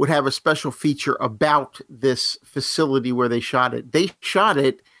would have a special feature about this facility where they shot it. They shot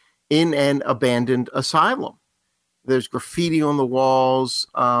it in an abandoned asylum. There's graffiti on the walls.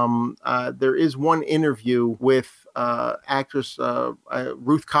 There is one interview with actress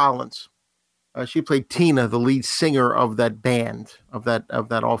Ruth Collins. She played Tina, the lead singer of that band, of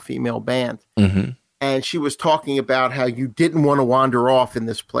that all-female band. Mm-hmm. And she was talking about how you didn't want to wander off in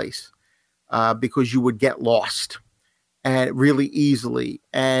this place because you would get lost and really easily.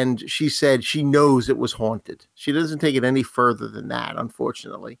 And she said she knows it was haunted. She doesn't take it any further than that,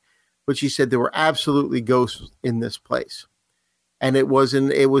 unfortunately. But she said there were absolutely ghosts in this place. And it was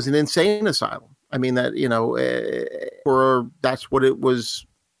an insane asylum. I mean, that, that's what it was.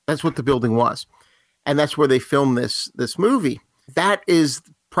 That's what the building was. And that's where they filmed this movie. That is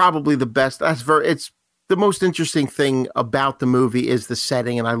probably the best. It's the most interesting thing about the movie is the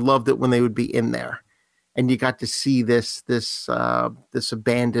setting. And I loved it when they would be in there and you got to see this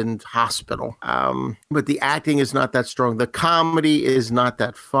abandoned hospital. But the acting is not that strong. The comedy is not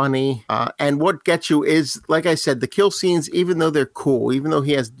that funny. And what gets you is, like I said, the kill scenes, even though they're cool, even though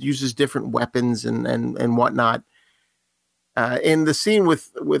he uses different weapons and whatnot, in the scene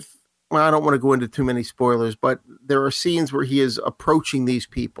with well, I don't want to go into too many spoilers, but there are scenes where he is approaching these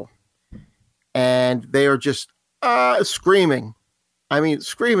people and they are just screaming. I mean,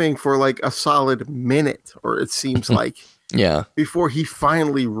 screaming for like a solid minute, or it seems like, before he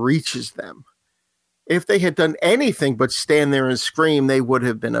finally reaches them. If they had done anything but stand there and scream, they would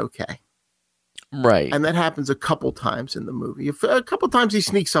have been okay. Right. And that happens a couple times in the movie. A couple times he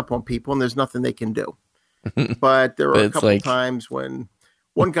sneaks up on people and there's nothing they can do. But there are a couple times when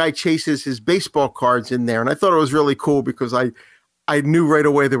one guy chases his baseball cards in there. And I thought it was really cool because I knew right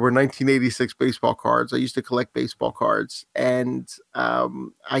away there were 1986 baseball cards. I used to collect baseball cards. And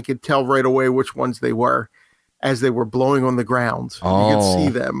I could tell right away which ones they were as they were blowing on the ground. Oh. You could see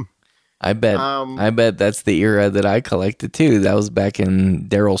them. I bet that's the era that I collected too. That was back in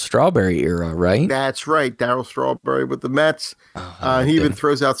Darryl Strawberry era, right? That's right, Darryl Strawberry with the Mets. He even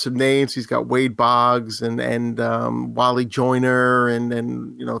throws out some names. He's got Wade Boggs and Wally Joyner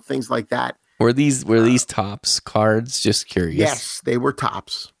and things like that. Were these Topps cards? Just curious. Yes, they were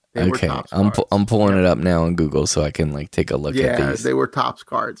Topps. Okay, I'm pulling it up now on Google so I can take a look at these. Yeah, they were Topps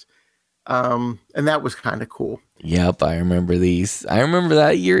cards. And that was kind of cool. Yep, I remember these. I remember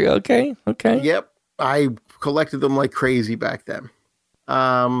that year. Okay. Yep, I collected them like crazy back then.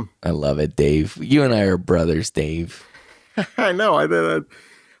 I love it, Dave. You and I are brothers, Dave. I know.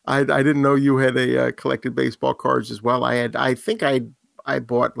 I didn't know you had collected baseball cards as well. I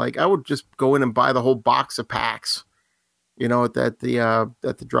bought I would just go in and buy the whole box of packs, at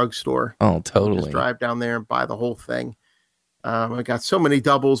the drugstore. Oh, totally. Just drive down there and buy the whole thing. I got so many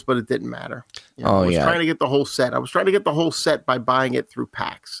doubles, but it didn't matter. I was trying to get the whole set. I was trying to get the whole set by buying it through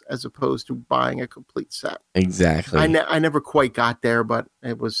packs as opposed to buying a complete set. Exactly. I never quite got there, but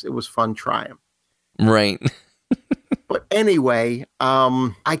it was fun trying. Right. But anyway,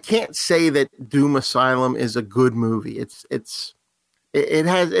 I can't say that Doom Asylum is a good movie. It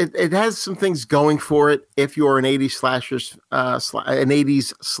has some things going for it. If you're an 80s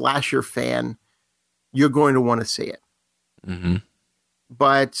slasher fan, you're going to want to see it. Mm-hmm.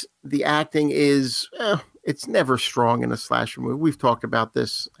 But the acting is, it's never strong in a slasher movie. We've talked about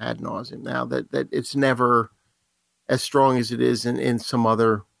this ad nauseum now, that it's never as strong as it is in some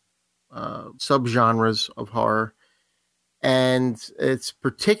other subgenres of horror. And it's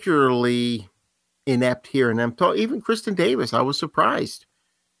particularly inept here. And even Kristen Davis, I was surprised.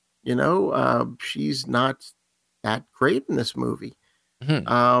 She's not that great in this movie.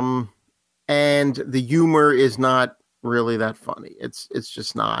 Mm-hmm. And the humor is not really that funny. It's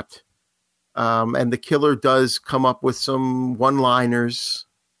just not. And the killer does come up with some one-liners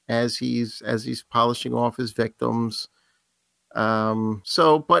as he's polishing off his victims. But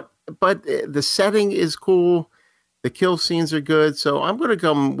the setting is cool. The kill scenes are good. So I'm going to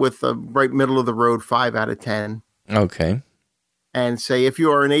come with a right middle of the road 5 out of 10. Okay. And say, if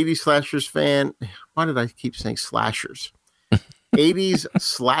you are an 80s slashers fan, why did I keep saying slashers? 80s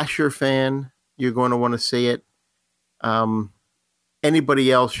slasher fan, you're going to want to see it.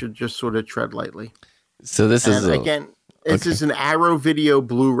 Anybody else should just sort of tread lightly. So this is is an Arrow Video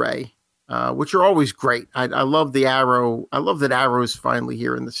Blu-ray, which are always great. I love the Arrow. I love that Arrow is finally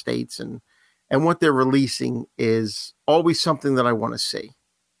here in the States, and what they're releasing is always something that I want to see.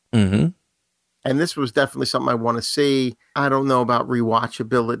 Mm-hmm. And this was definitely something I want to see. I don't know about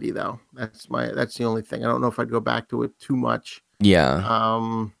rewatchability though. That's the only thing. I don't know if I'd go back to it too much.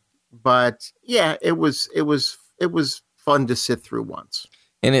 Yeah. But yeah, it was fun to sit through once.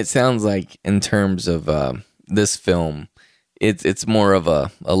 And it sounds like in terms of this film, it's more of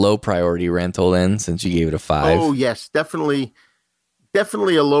a low priority rental then, since you gave it a 5. Oh yes, definitely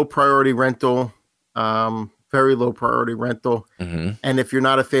a low priority rental. Very low priority rental. Mm-hmm. And if you're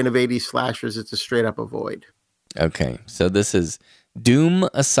not a fan of 80s slashers, it's a straight up avoid. Okay, so this is Doom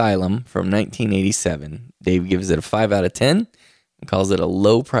Asylum from 1987. Dave gives it a 5 out of 10 and calls it a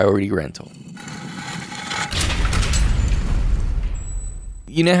low priority rental.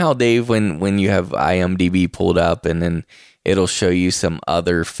 You know how, Dave, when you have IMDb pulled up and then it'll show you some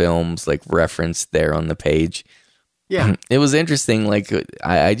other films referenced there on the page? Yeah. It was interesting.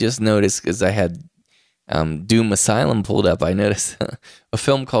 I just noticed because I had Doom Asylum pulled up. I noticed a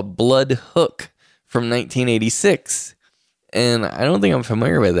film called Blood Hook from 1986. And I don't think I'm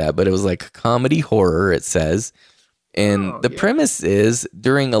familiar with that, but it was like comedy horror, it says. And the premise is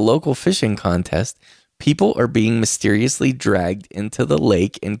during a local fishing contest, people are being mysteriously dragged into the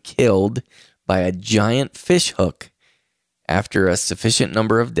lake and killed by a giant fish hook. After a sufficient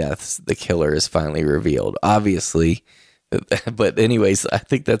number of deaths, the killer is finally revealed. Obviously. But anyways, I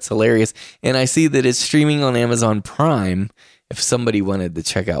think that's hilarious. And I see that it's streaming on Amazon Prime if somebody wanted to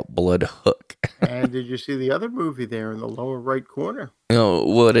check out Blood Hook. And did you see the other movie there in the lower right corner? Oh,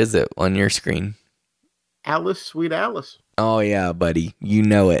 what is it on your screen? Alice, Sweet Alice. Oh, yeah, buddy. You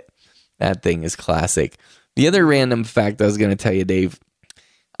know it. That thing is classic. The other random fact I was going to tell you, Dave,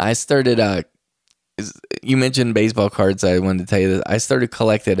 I started, you mentioned baseball cards. I wanted to tell you that I started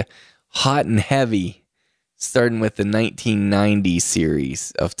collecting Hot and Heavy, starting with the 1990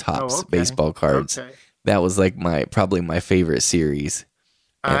 series of Topps baseball cards. Okay. That was like probably my favorite series.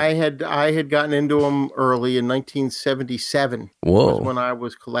 I had gotten into them early in 1977. Whoa! Was when I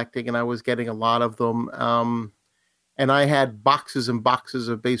was collecting, and I was getting a lot of them. And I had boxes and boxes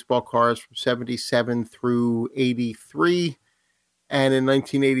of baseball cards from 77 through 83. And in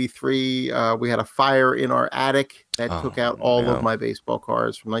 1983, we had a fire in our attic that took out all of my baseball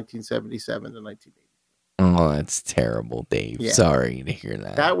cards from 1977 to 1980. Oh, that's terrible, Dave. Yeah. Sorry to hear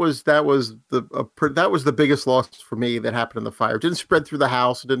that. That was the biggest loss for me that happened in the fire. It didn't spread through the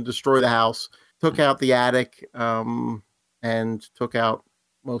house. It didn't destroy the house. Took out the attic, and took out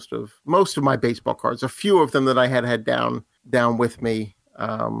most of my baseball cards. A few of them that I had down with me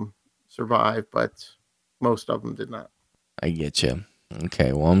survived, but most of them did not. I get you.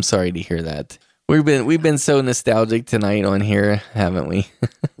 Okay, well, I'm sorry to hear that. We've been so nostalgic tonight on here, haven't we?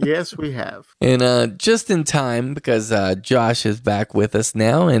 Yes, we have. And just in time, because Josh is back with us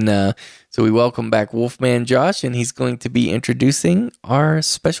now, and so we welcome back Wolfman Josh, and he's going to be introducing our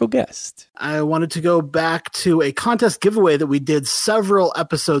special guest. I wanted to go back to a contest giveaway that we did several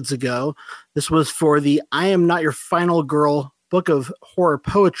episodes ago. This was for the I Am Not Your Final Girl book of horror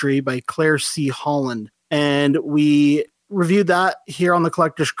poetry by Claire C. Holland. And we reviewed that here on the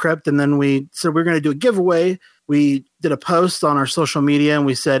Collector's Crypt, and then we said we're going to do a giveaway. We did a post on our social media, and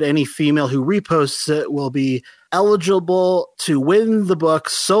we said any female who reposts it will be eligible to win the book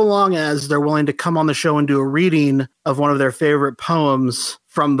so long as they're willing to come on the show and do a reading of one of their favorite poems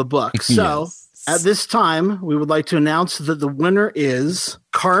from the book. So at this time, we would like to announce that the winner is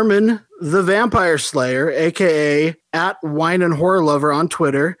Carmen the Vampire Slayer, a.k.a. @Wine and Horror Lover on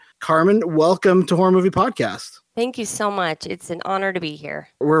Twitter. Carmen, welcome to Horror Movie Podcast. Thank you so much. It's an honor to be here.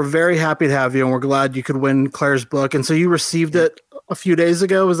 We're very happy to have you, and we're glad you could win Claire's book. And so you received it a few days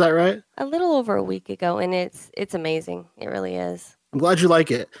ago, is that right? A little over a week ago, and it's amazing. It really is. I'm glad you like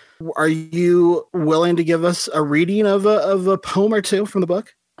it. Are you willing to give us a reading of a poem or two from the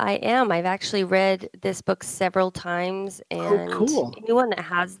book? I am. I've actually read this book several times, and cool. Anyone that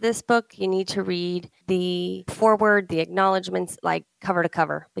has this book, you need to read the foreword, the acknowledgments, like cover to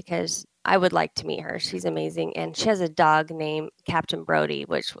cover, because I would like to meet her. She's amazing. And she has a dog named Captain Brody,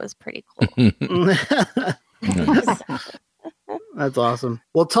 which was pretty cool. That's awesome.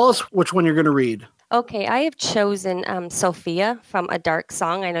 Well, tell us which one you're going to read. Okay, I have chosen Sophia from A Dark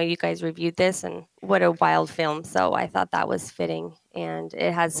Song. I know you guys reviewed this, and what a wild film. So I thought that was fitting, and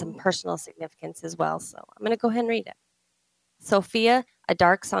it has some personal significance as well. So I'm going to go ahead and read it. Sophia, A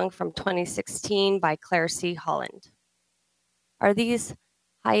Dark Song from 2016 by Claire C. Holland. Are these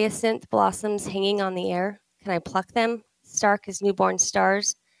hyacinth blossoms hanging on the air? Can I pluck them, stark as newborn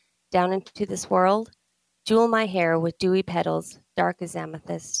stars, down into this world? Jewel my hair with dewy petals, dark as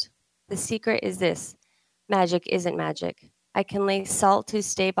amethyst. The secret is this: magic isn't magic. I can lay salt to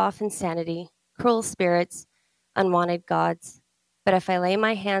stave off insanity, cruel spirits, unwanted gods. But if I lay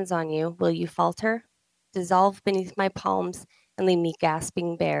my hands on you, will you falter? Dissolve beneath my palms and leave me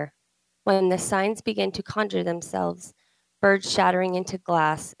gasping bare. When the signs begin to conjure themselves, birds shattering into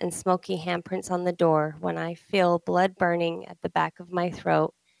glass and smoky handprints on the door, when I feel blood burning at the back of my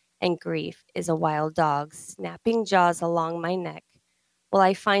throat and grief is a wild dog snapping jaws along my neck, will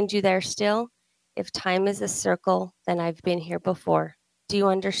I find you there still? If time is a circle, then I've been here before. Do you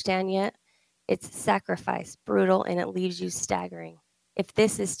understand yet? It's sacrifice, brutal, and it leaves you staggering. If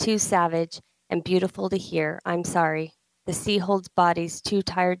this is too savage and beautiful to hear, I'm sorry. The sea holds bodies too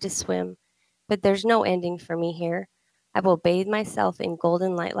tired to swim, but there's no ending for me here. I will bathe myself in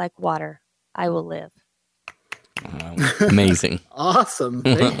golden light like water. I will live. Amazing. Awesome.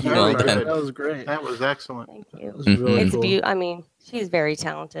 Thank you. Well that was great. That was excellent. Thank you. That was really It's cool. I mean, she's very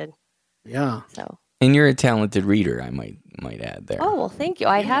talented. Yeah. So. And you're a talented reader, I might add there. Oh, well, thank you.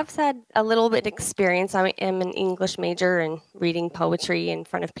 I have had a little bit of experience. I am an English major and reading poetry in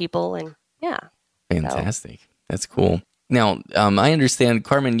front of people, and yeah. Fantastic. That's cool. Now, I understand,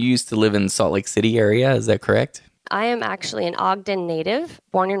 Carmen, you used to live in Salt Lake City area. Is that correct? I am actually an Ogden native,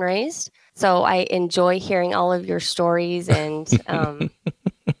 born and raised. So I enjoy hearing all of your stories and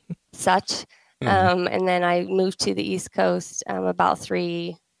such. And then I moved to the East Coast about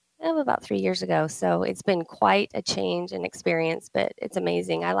 3 years ago. So it's been quite a change and experience, but it's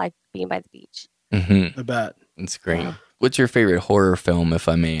amazing. I like being by the beach. Mm-hmm. I bet. It's great. What's your favorite horror film, if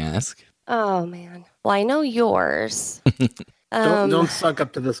I may ask? Oh, man. Well, I know yours. Don't suck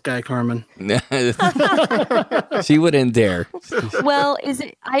up to this guy, Carmen. She wouldn't dare. Well,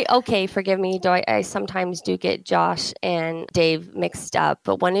 okay, forgive me. I sometimes do get Josh and Dave mixed up,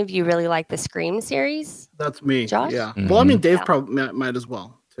 but one of you really like the Scream series? That's me. Josh? Yeah. Well, I mean, Dave probably might as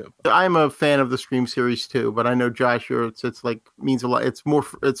well, too. I'm a fan of the Scream series too, but I know Josh, it's like means a lot. It's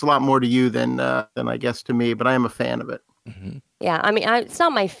a lot more to you than I guess to me, but I am a fan of it. Mm-hmm. Yeah, I mean, it's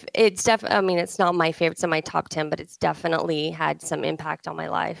not my favorite. It's in my top 10, but it's definitely had some impact on my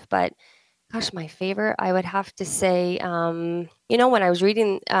life. But gosh, my favorite, I would have to say, when I was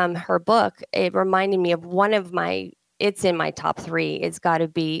reading her book, it reminded me of it's in my top 3. It's got to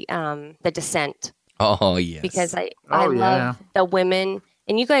be The Descent. Oh, yes. Because I love the women.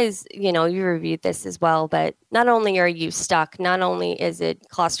 And you guys, you reviewed this as well, but not only are you stuck, not only is it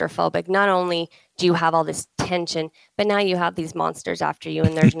claustrophobic, not only do you have all this tension, but now you have these monsters after you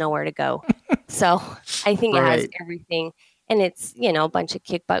and there's nowhere to go. So I think it has everything. And it's, a bunch of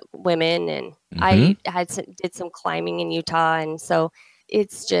kick-butt women. And I did some climbing in Utah. And so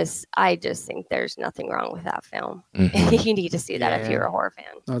I just think there's nothing wrong with that film. Mm-hmm. You need to see that if you're a horror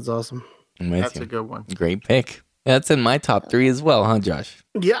fan. That's awesome. That's a good one. Great pick. That's in my top 3 as well, huh, Josh?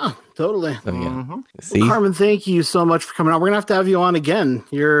 Yeah, totally. So, yeah. Mm-hmm. Well, Carmen, thank you so much for coming on. We're going to have you on again.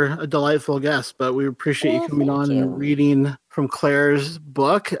 You're a delightful guest, but we appreciate you coming on and reading from Claire's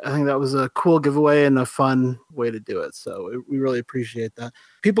book. I think that was a cool giveaway and a fun way to do it. So we really appreciate that.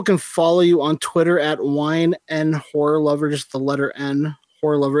 People can follow you on Twitter at WineNHorrorLover, just the letter N,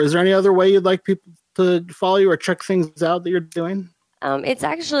 Horror Lover. Is there any other way you'd like people to follow you or check things out that you're doing? It's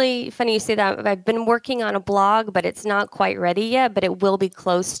actually funny you say that. I've been working on a blog, but it's not quite ready yet, but it will be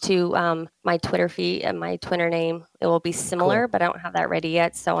close to my Twitter feed and my Twitter name. It will be similar, but I don't have that ready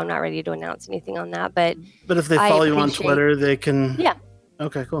yet, so I'm not ready to announce anything on that. But if they follow you on Twitter, they can... Yeah.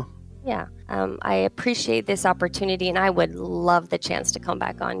 Okay, cool. Yeah. I appreciate this opportunity, and I would love the chance to come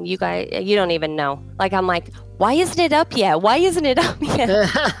back on. You guys, you don't even know. I'm like, why isn't it up yet? Why isn't it up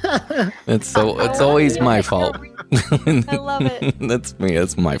yet? It's always my fault. I love it. That's me.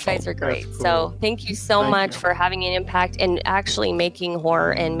 That's my fault. You guys are great. Cool. So thank you so much for having an impact and actually making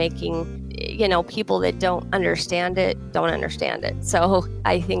horror and making, people that don't understand it. So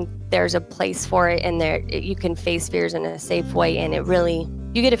I think there's a place for it, and there you can face fears in a safe way, and it really,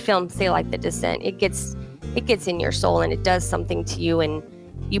 you get a film, say like The Descent, it gets in your soul and it does something to you, and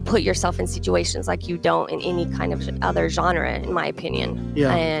you put yourself in situations like you don't in any kind of other genre, in my opinion.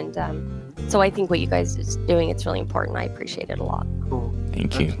 Yeah. And so I think what you guys is doing, it's really important. I appreciate it a lot. Cool.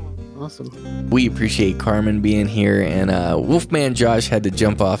 Thank you. Awesome. We appreciate Carmen being here, and Wolfman Josh had to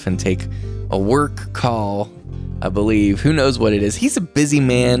jump off and take a work call, I believe. Who knows what it is? He's a busy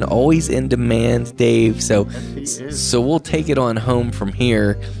man, always in demand, Dave. So we'll take it on home from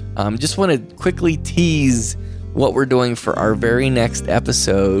here. Just want to quickly tease what we're doing for our very next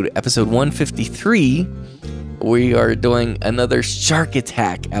episode 153. We are doing another Shark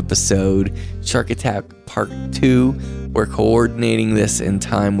Attack episode, Shark Attack Part 2. We're coordinating this in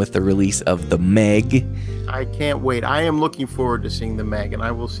time with the release of The Meg. I can't wait. I am looking forward to seeing The Meg, and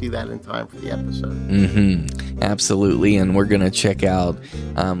I will see that in time for the episode. Mm-hmm. Absolutely. And we're going to check out,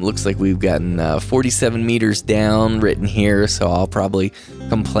 looks like we've gotten 47 meters down written here, so I'll probably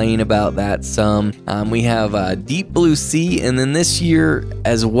complain about that some. We have Deep Blue Sea, and then this year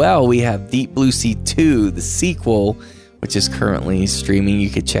as well, we have Deep Blue Sea 2, the sequel, which is currently streaming.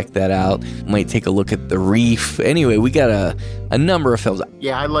 You could check that out. Might take a look at The Reef. Anyway, we got a number of films.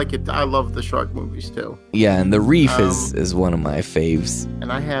 Yeah, I like it. I love the shark movies too. Yeah, and The Reef is one of my faves.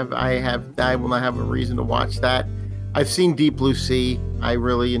 And I will not have a reason to watch that. I've seen Deep Blue Sea. I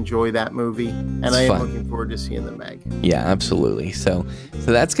really enjoy that movie, and I am looking forward to seeing The Meg. Yeah, absolutely. So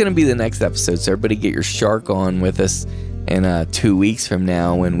that's going to be the next episode. So everybody get your shark on with us in 2 weeks from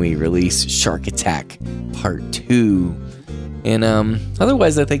now when we release Shark Attack Part 2. And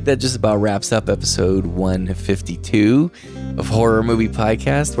otherwise, I think that just about wraps up episode 152 of Horror Movie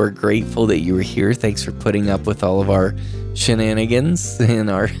Podcast. We're grateful that you were here. Thanks for putting up with all of our shenanigans and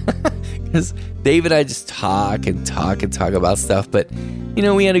because Dave and I just talk about stuff. But,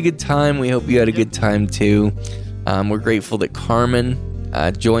 we had a good time. We hope you had a good time too. We're grateful that Carmen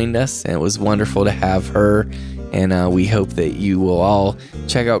joined us, and it was wonderful to have her. And we hope that you will all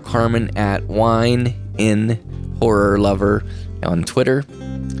check out Carmen at Wine in Horror Lover on Twitter.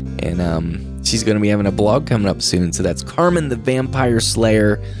 And she's going to be having a blog coming up soon. So that's Carmen the Vampire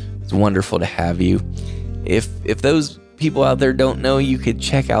Slayer. It's wonderful to have you. If those people out there don't know, you could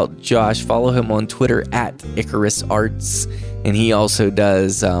check out Josh. Follow him on Twitter at Icarus Arts. And he also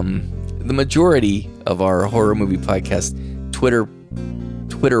does the majority of our horror movie podcast Twitter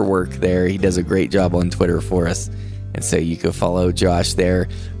work there. He does a great job on Twitter for us, and so you can follow Josh there.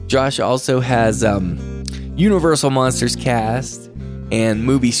 Josh also has Universal Monsters Cast and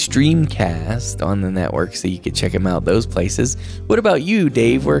Movie Streamcast on the network, so you can check him out those places. What about you,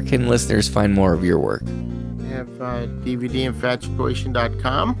 Dave? Where can listeners find more of your work? We have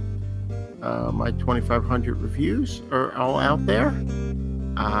DVDinfatuation.com. My 2,500 reviews are all out there.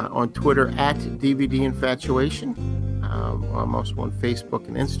 On Twitter at DVD Infatuation. I'm also on Facebook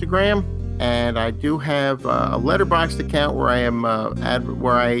and Instagram, and I do have a Letterboxd account where I am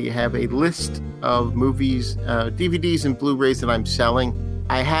where I have a list of movies, DVDs, and Blu-rays that I'm selling.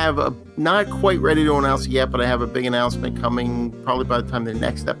 I have not quite ready to announce it yet, but I have a big announcement coming probably by the time the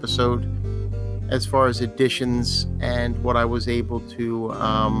next episode, as far as editions and what I was able to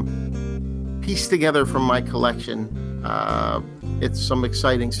piece together from my collection. It's some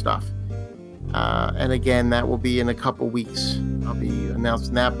exciting stuff. And again, that will be in a couple weeks. I'll be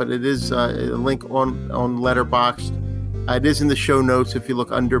announcing that, but it is a link on Letterboxd. It is in the show notes. If you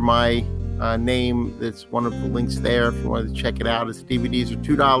look under my name, it's one of the links there. If you wanted to check it out, it's DVDs are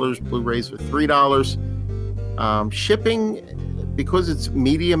 $2, Blu-rays are $3. Shipping, because it's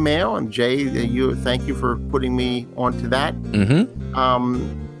media mail, and Jay, thank you for putting me onto that.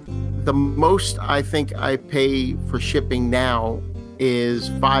 Mm-hmm. The most I think I pay for shipping now is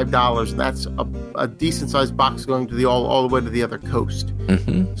 $5, and that's a decent-sized box going to all the way to the other coast.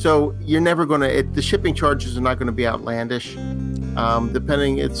 Mm-hmm. So you're never going to... the shipping charges are not going to be outlandish.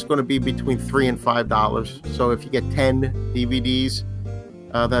 It's going to be between $3 and $5. So if you get 10 DVDs,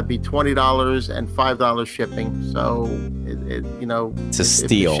 that'd be $20 and $5 shipping. So, it's a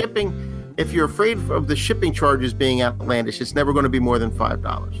steal. If you're afraid of the shipping charges being outlandish, it's never going to be more than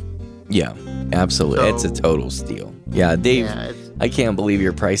 $5. Yeah, absolutely. It's a total steal. Yeah, Dave, I can't believe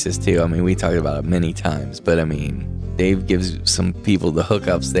your prices too. I mean, we talked about it many times, but I mean, Dave gives some people the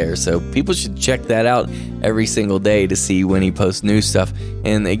hookups there. So people should check that out every single day to see when he posts new stuff.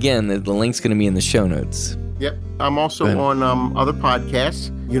 And again, the link's going to be in the show notes. Yep. I'm also on other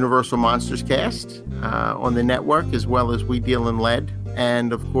podcasts, Universal Monsters Cast on the network, as well as We Deal in Lead.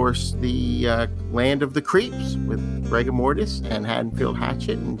 And, of course, the Land of the Creeps with Rigor Mortis and Haddonfield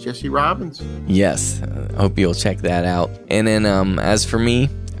Hatchet and Jesse Robbins. Yes, I hope you'll check that out. And then as for me,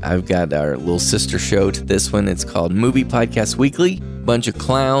 I've got our little sister show to this one. It's called Movie Podcast Weekly. Bunch of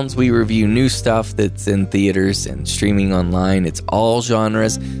clowns. We review new stuff that's in theaters and streaming online. It's all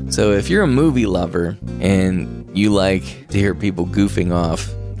genres. So if you're a movie lover and you like to hear people goofing off,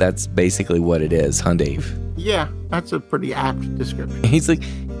 that's basically what it is, huh, Dave? Yeah, that's a pretty apt description. He's like,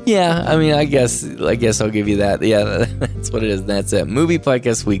 yeah, I mean, I guess I'll give you that. Yeah, that's what it is. That's at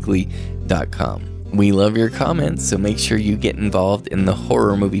moviepodcastweekly.com. We love your comments, so make sure you get involved in the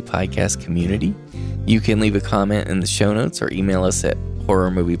horror movie podcast community. You can leave a comment in the show notes or email us at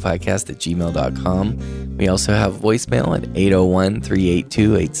horrormoviepodcast@gmail.com. We also have voicemail at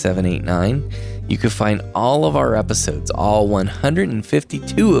 801-382-8789. You can find all of our episodes, all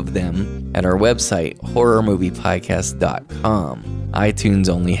 152 of them, at our website, horrormoviepodcast.com. iTunes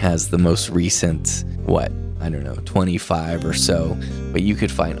only has the most recent, 25 or so, but you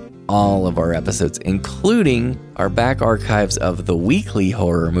could find all of our episodes, including our back archives of the weekly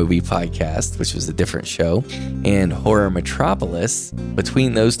horror movie podcast, which was a different show, and Horror Metropolis.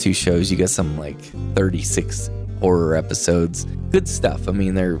 Between those two shows, you get some 36 horror episodes. Good stuff. I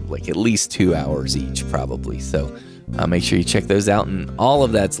mean, they're at least 2 hours each, probably. So make sure you check those out. And all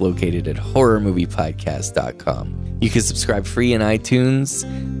of that's located at horrormoviepodcast.com. You can subscribe free in iTunes.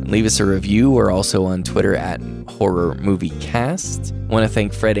 Leave us a review. We're also on Twitter at Horror Movie Cast. I want to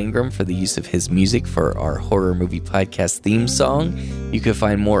thank Fred Ingram for the use of his music for our Horror Movie Podcast theme song. You can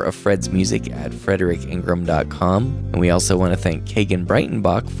find more of Fred's music at fredericingram.com. And we also want to thank Kagan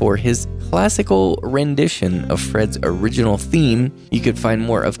Breitenbach for his classical rendition of Fred's original theme. You could find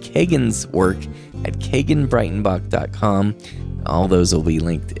more of Kagan's work at kaganbreitenbach.com. All those will be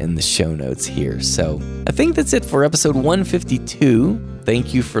linked in the show notes here. So I think that's it for episode 152.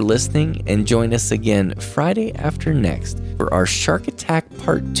 Thank you for listening, and join us again Friday after next for our Shark Attack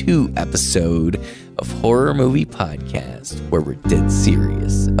Part 2 episode of Horror Movie Podcast, where we're dead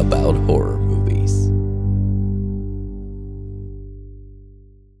serious about horror.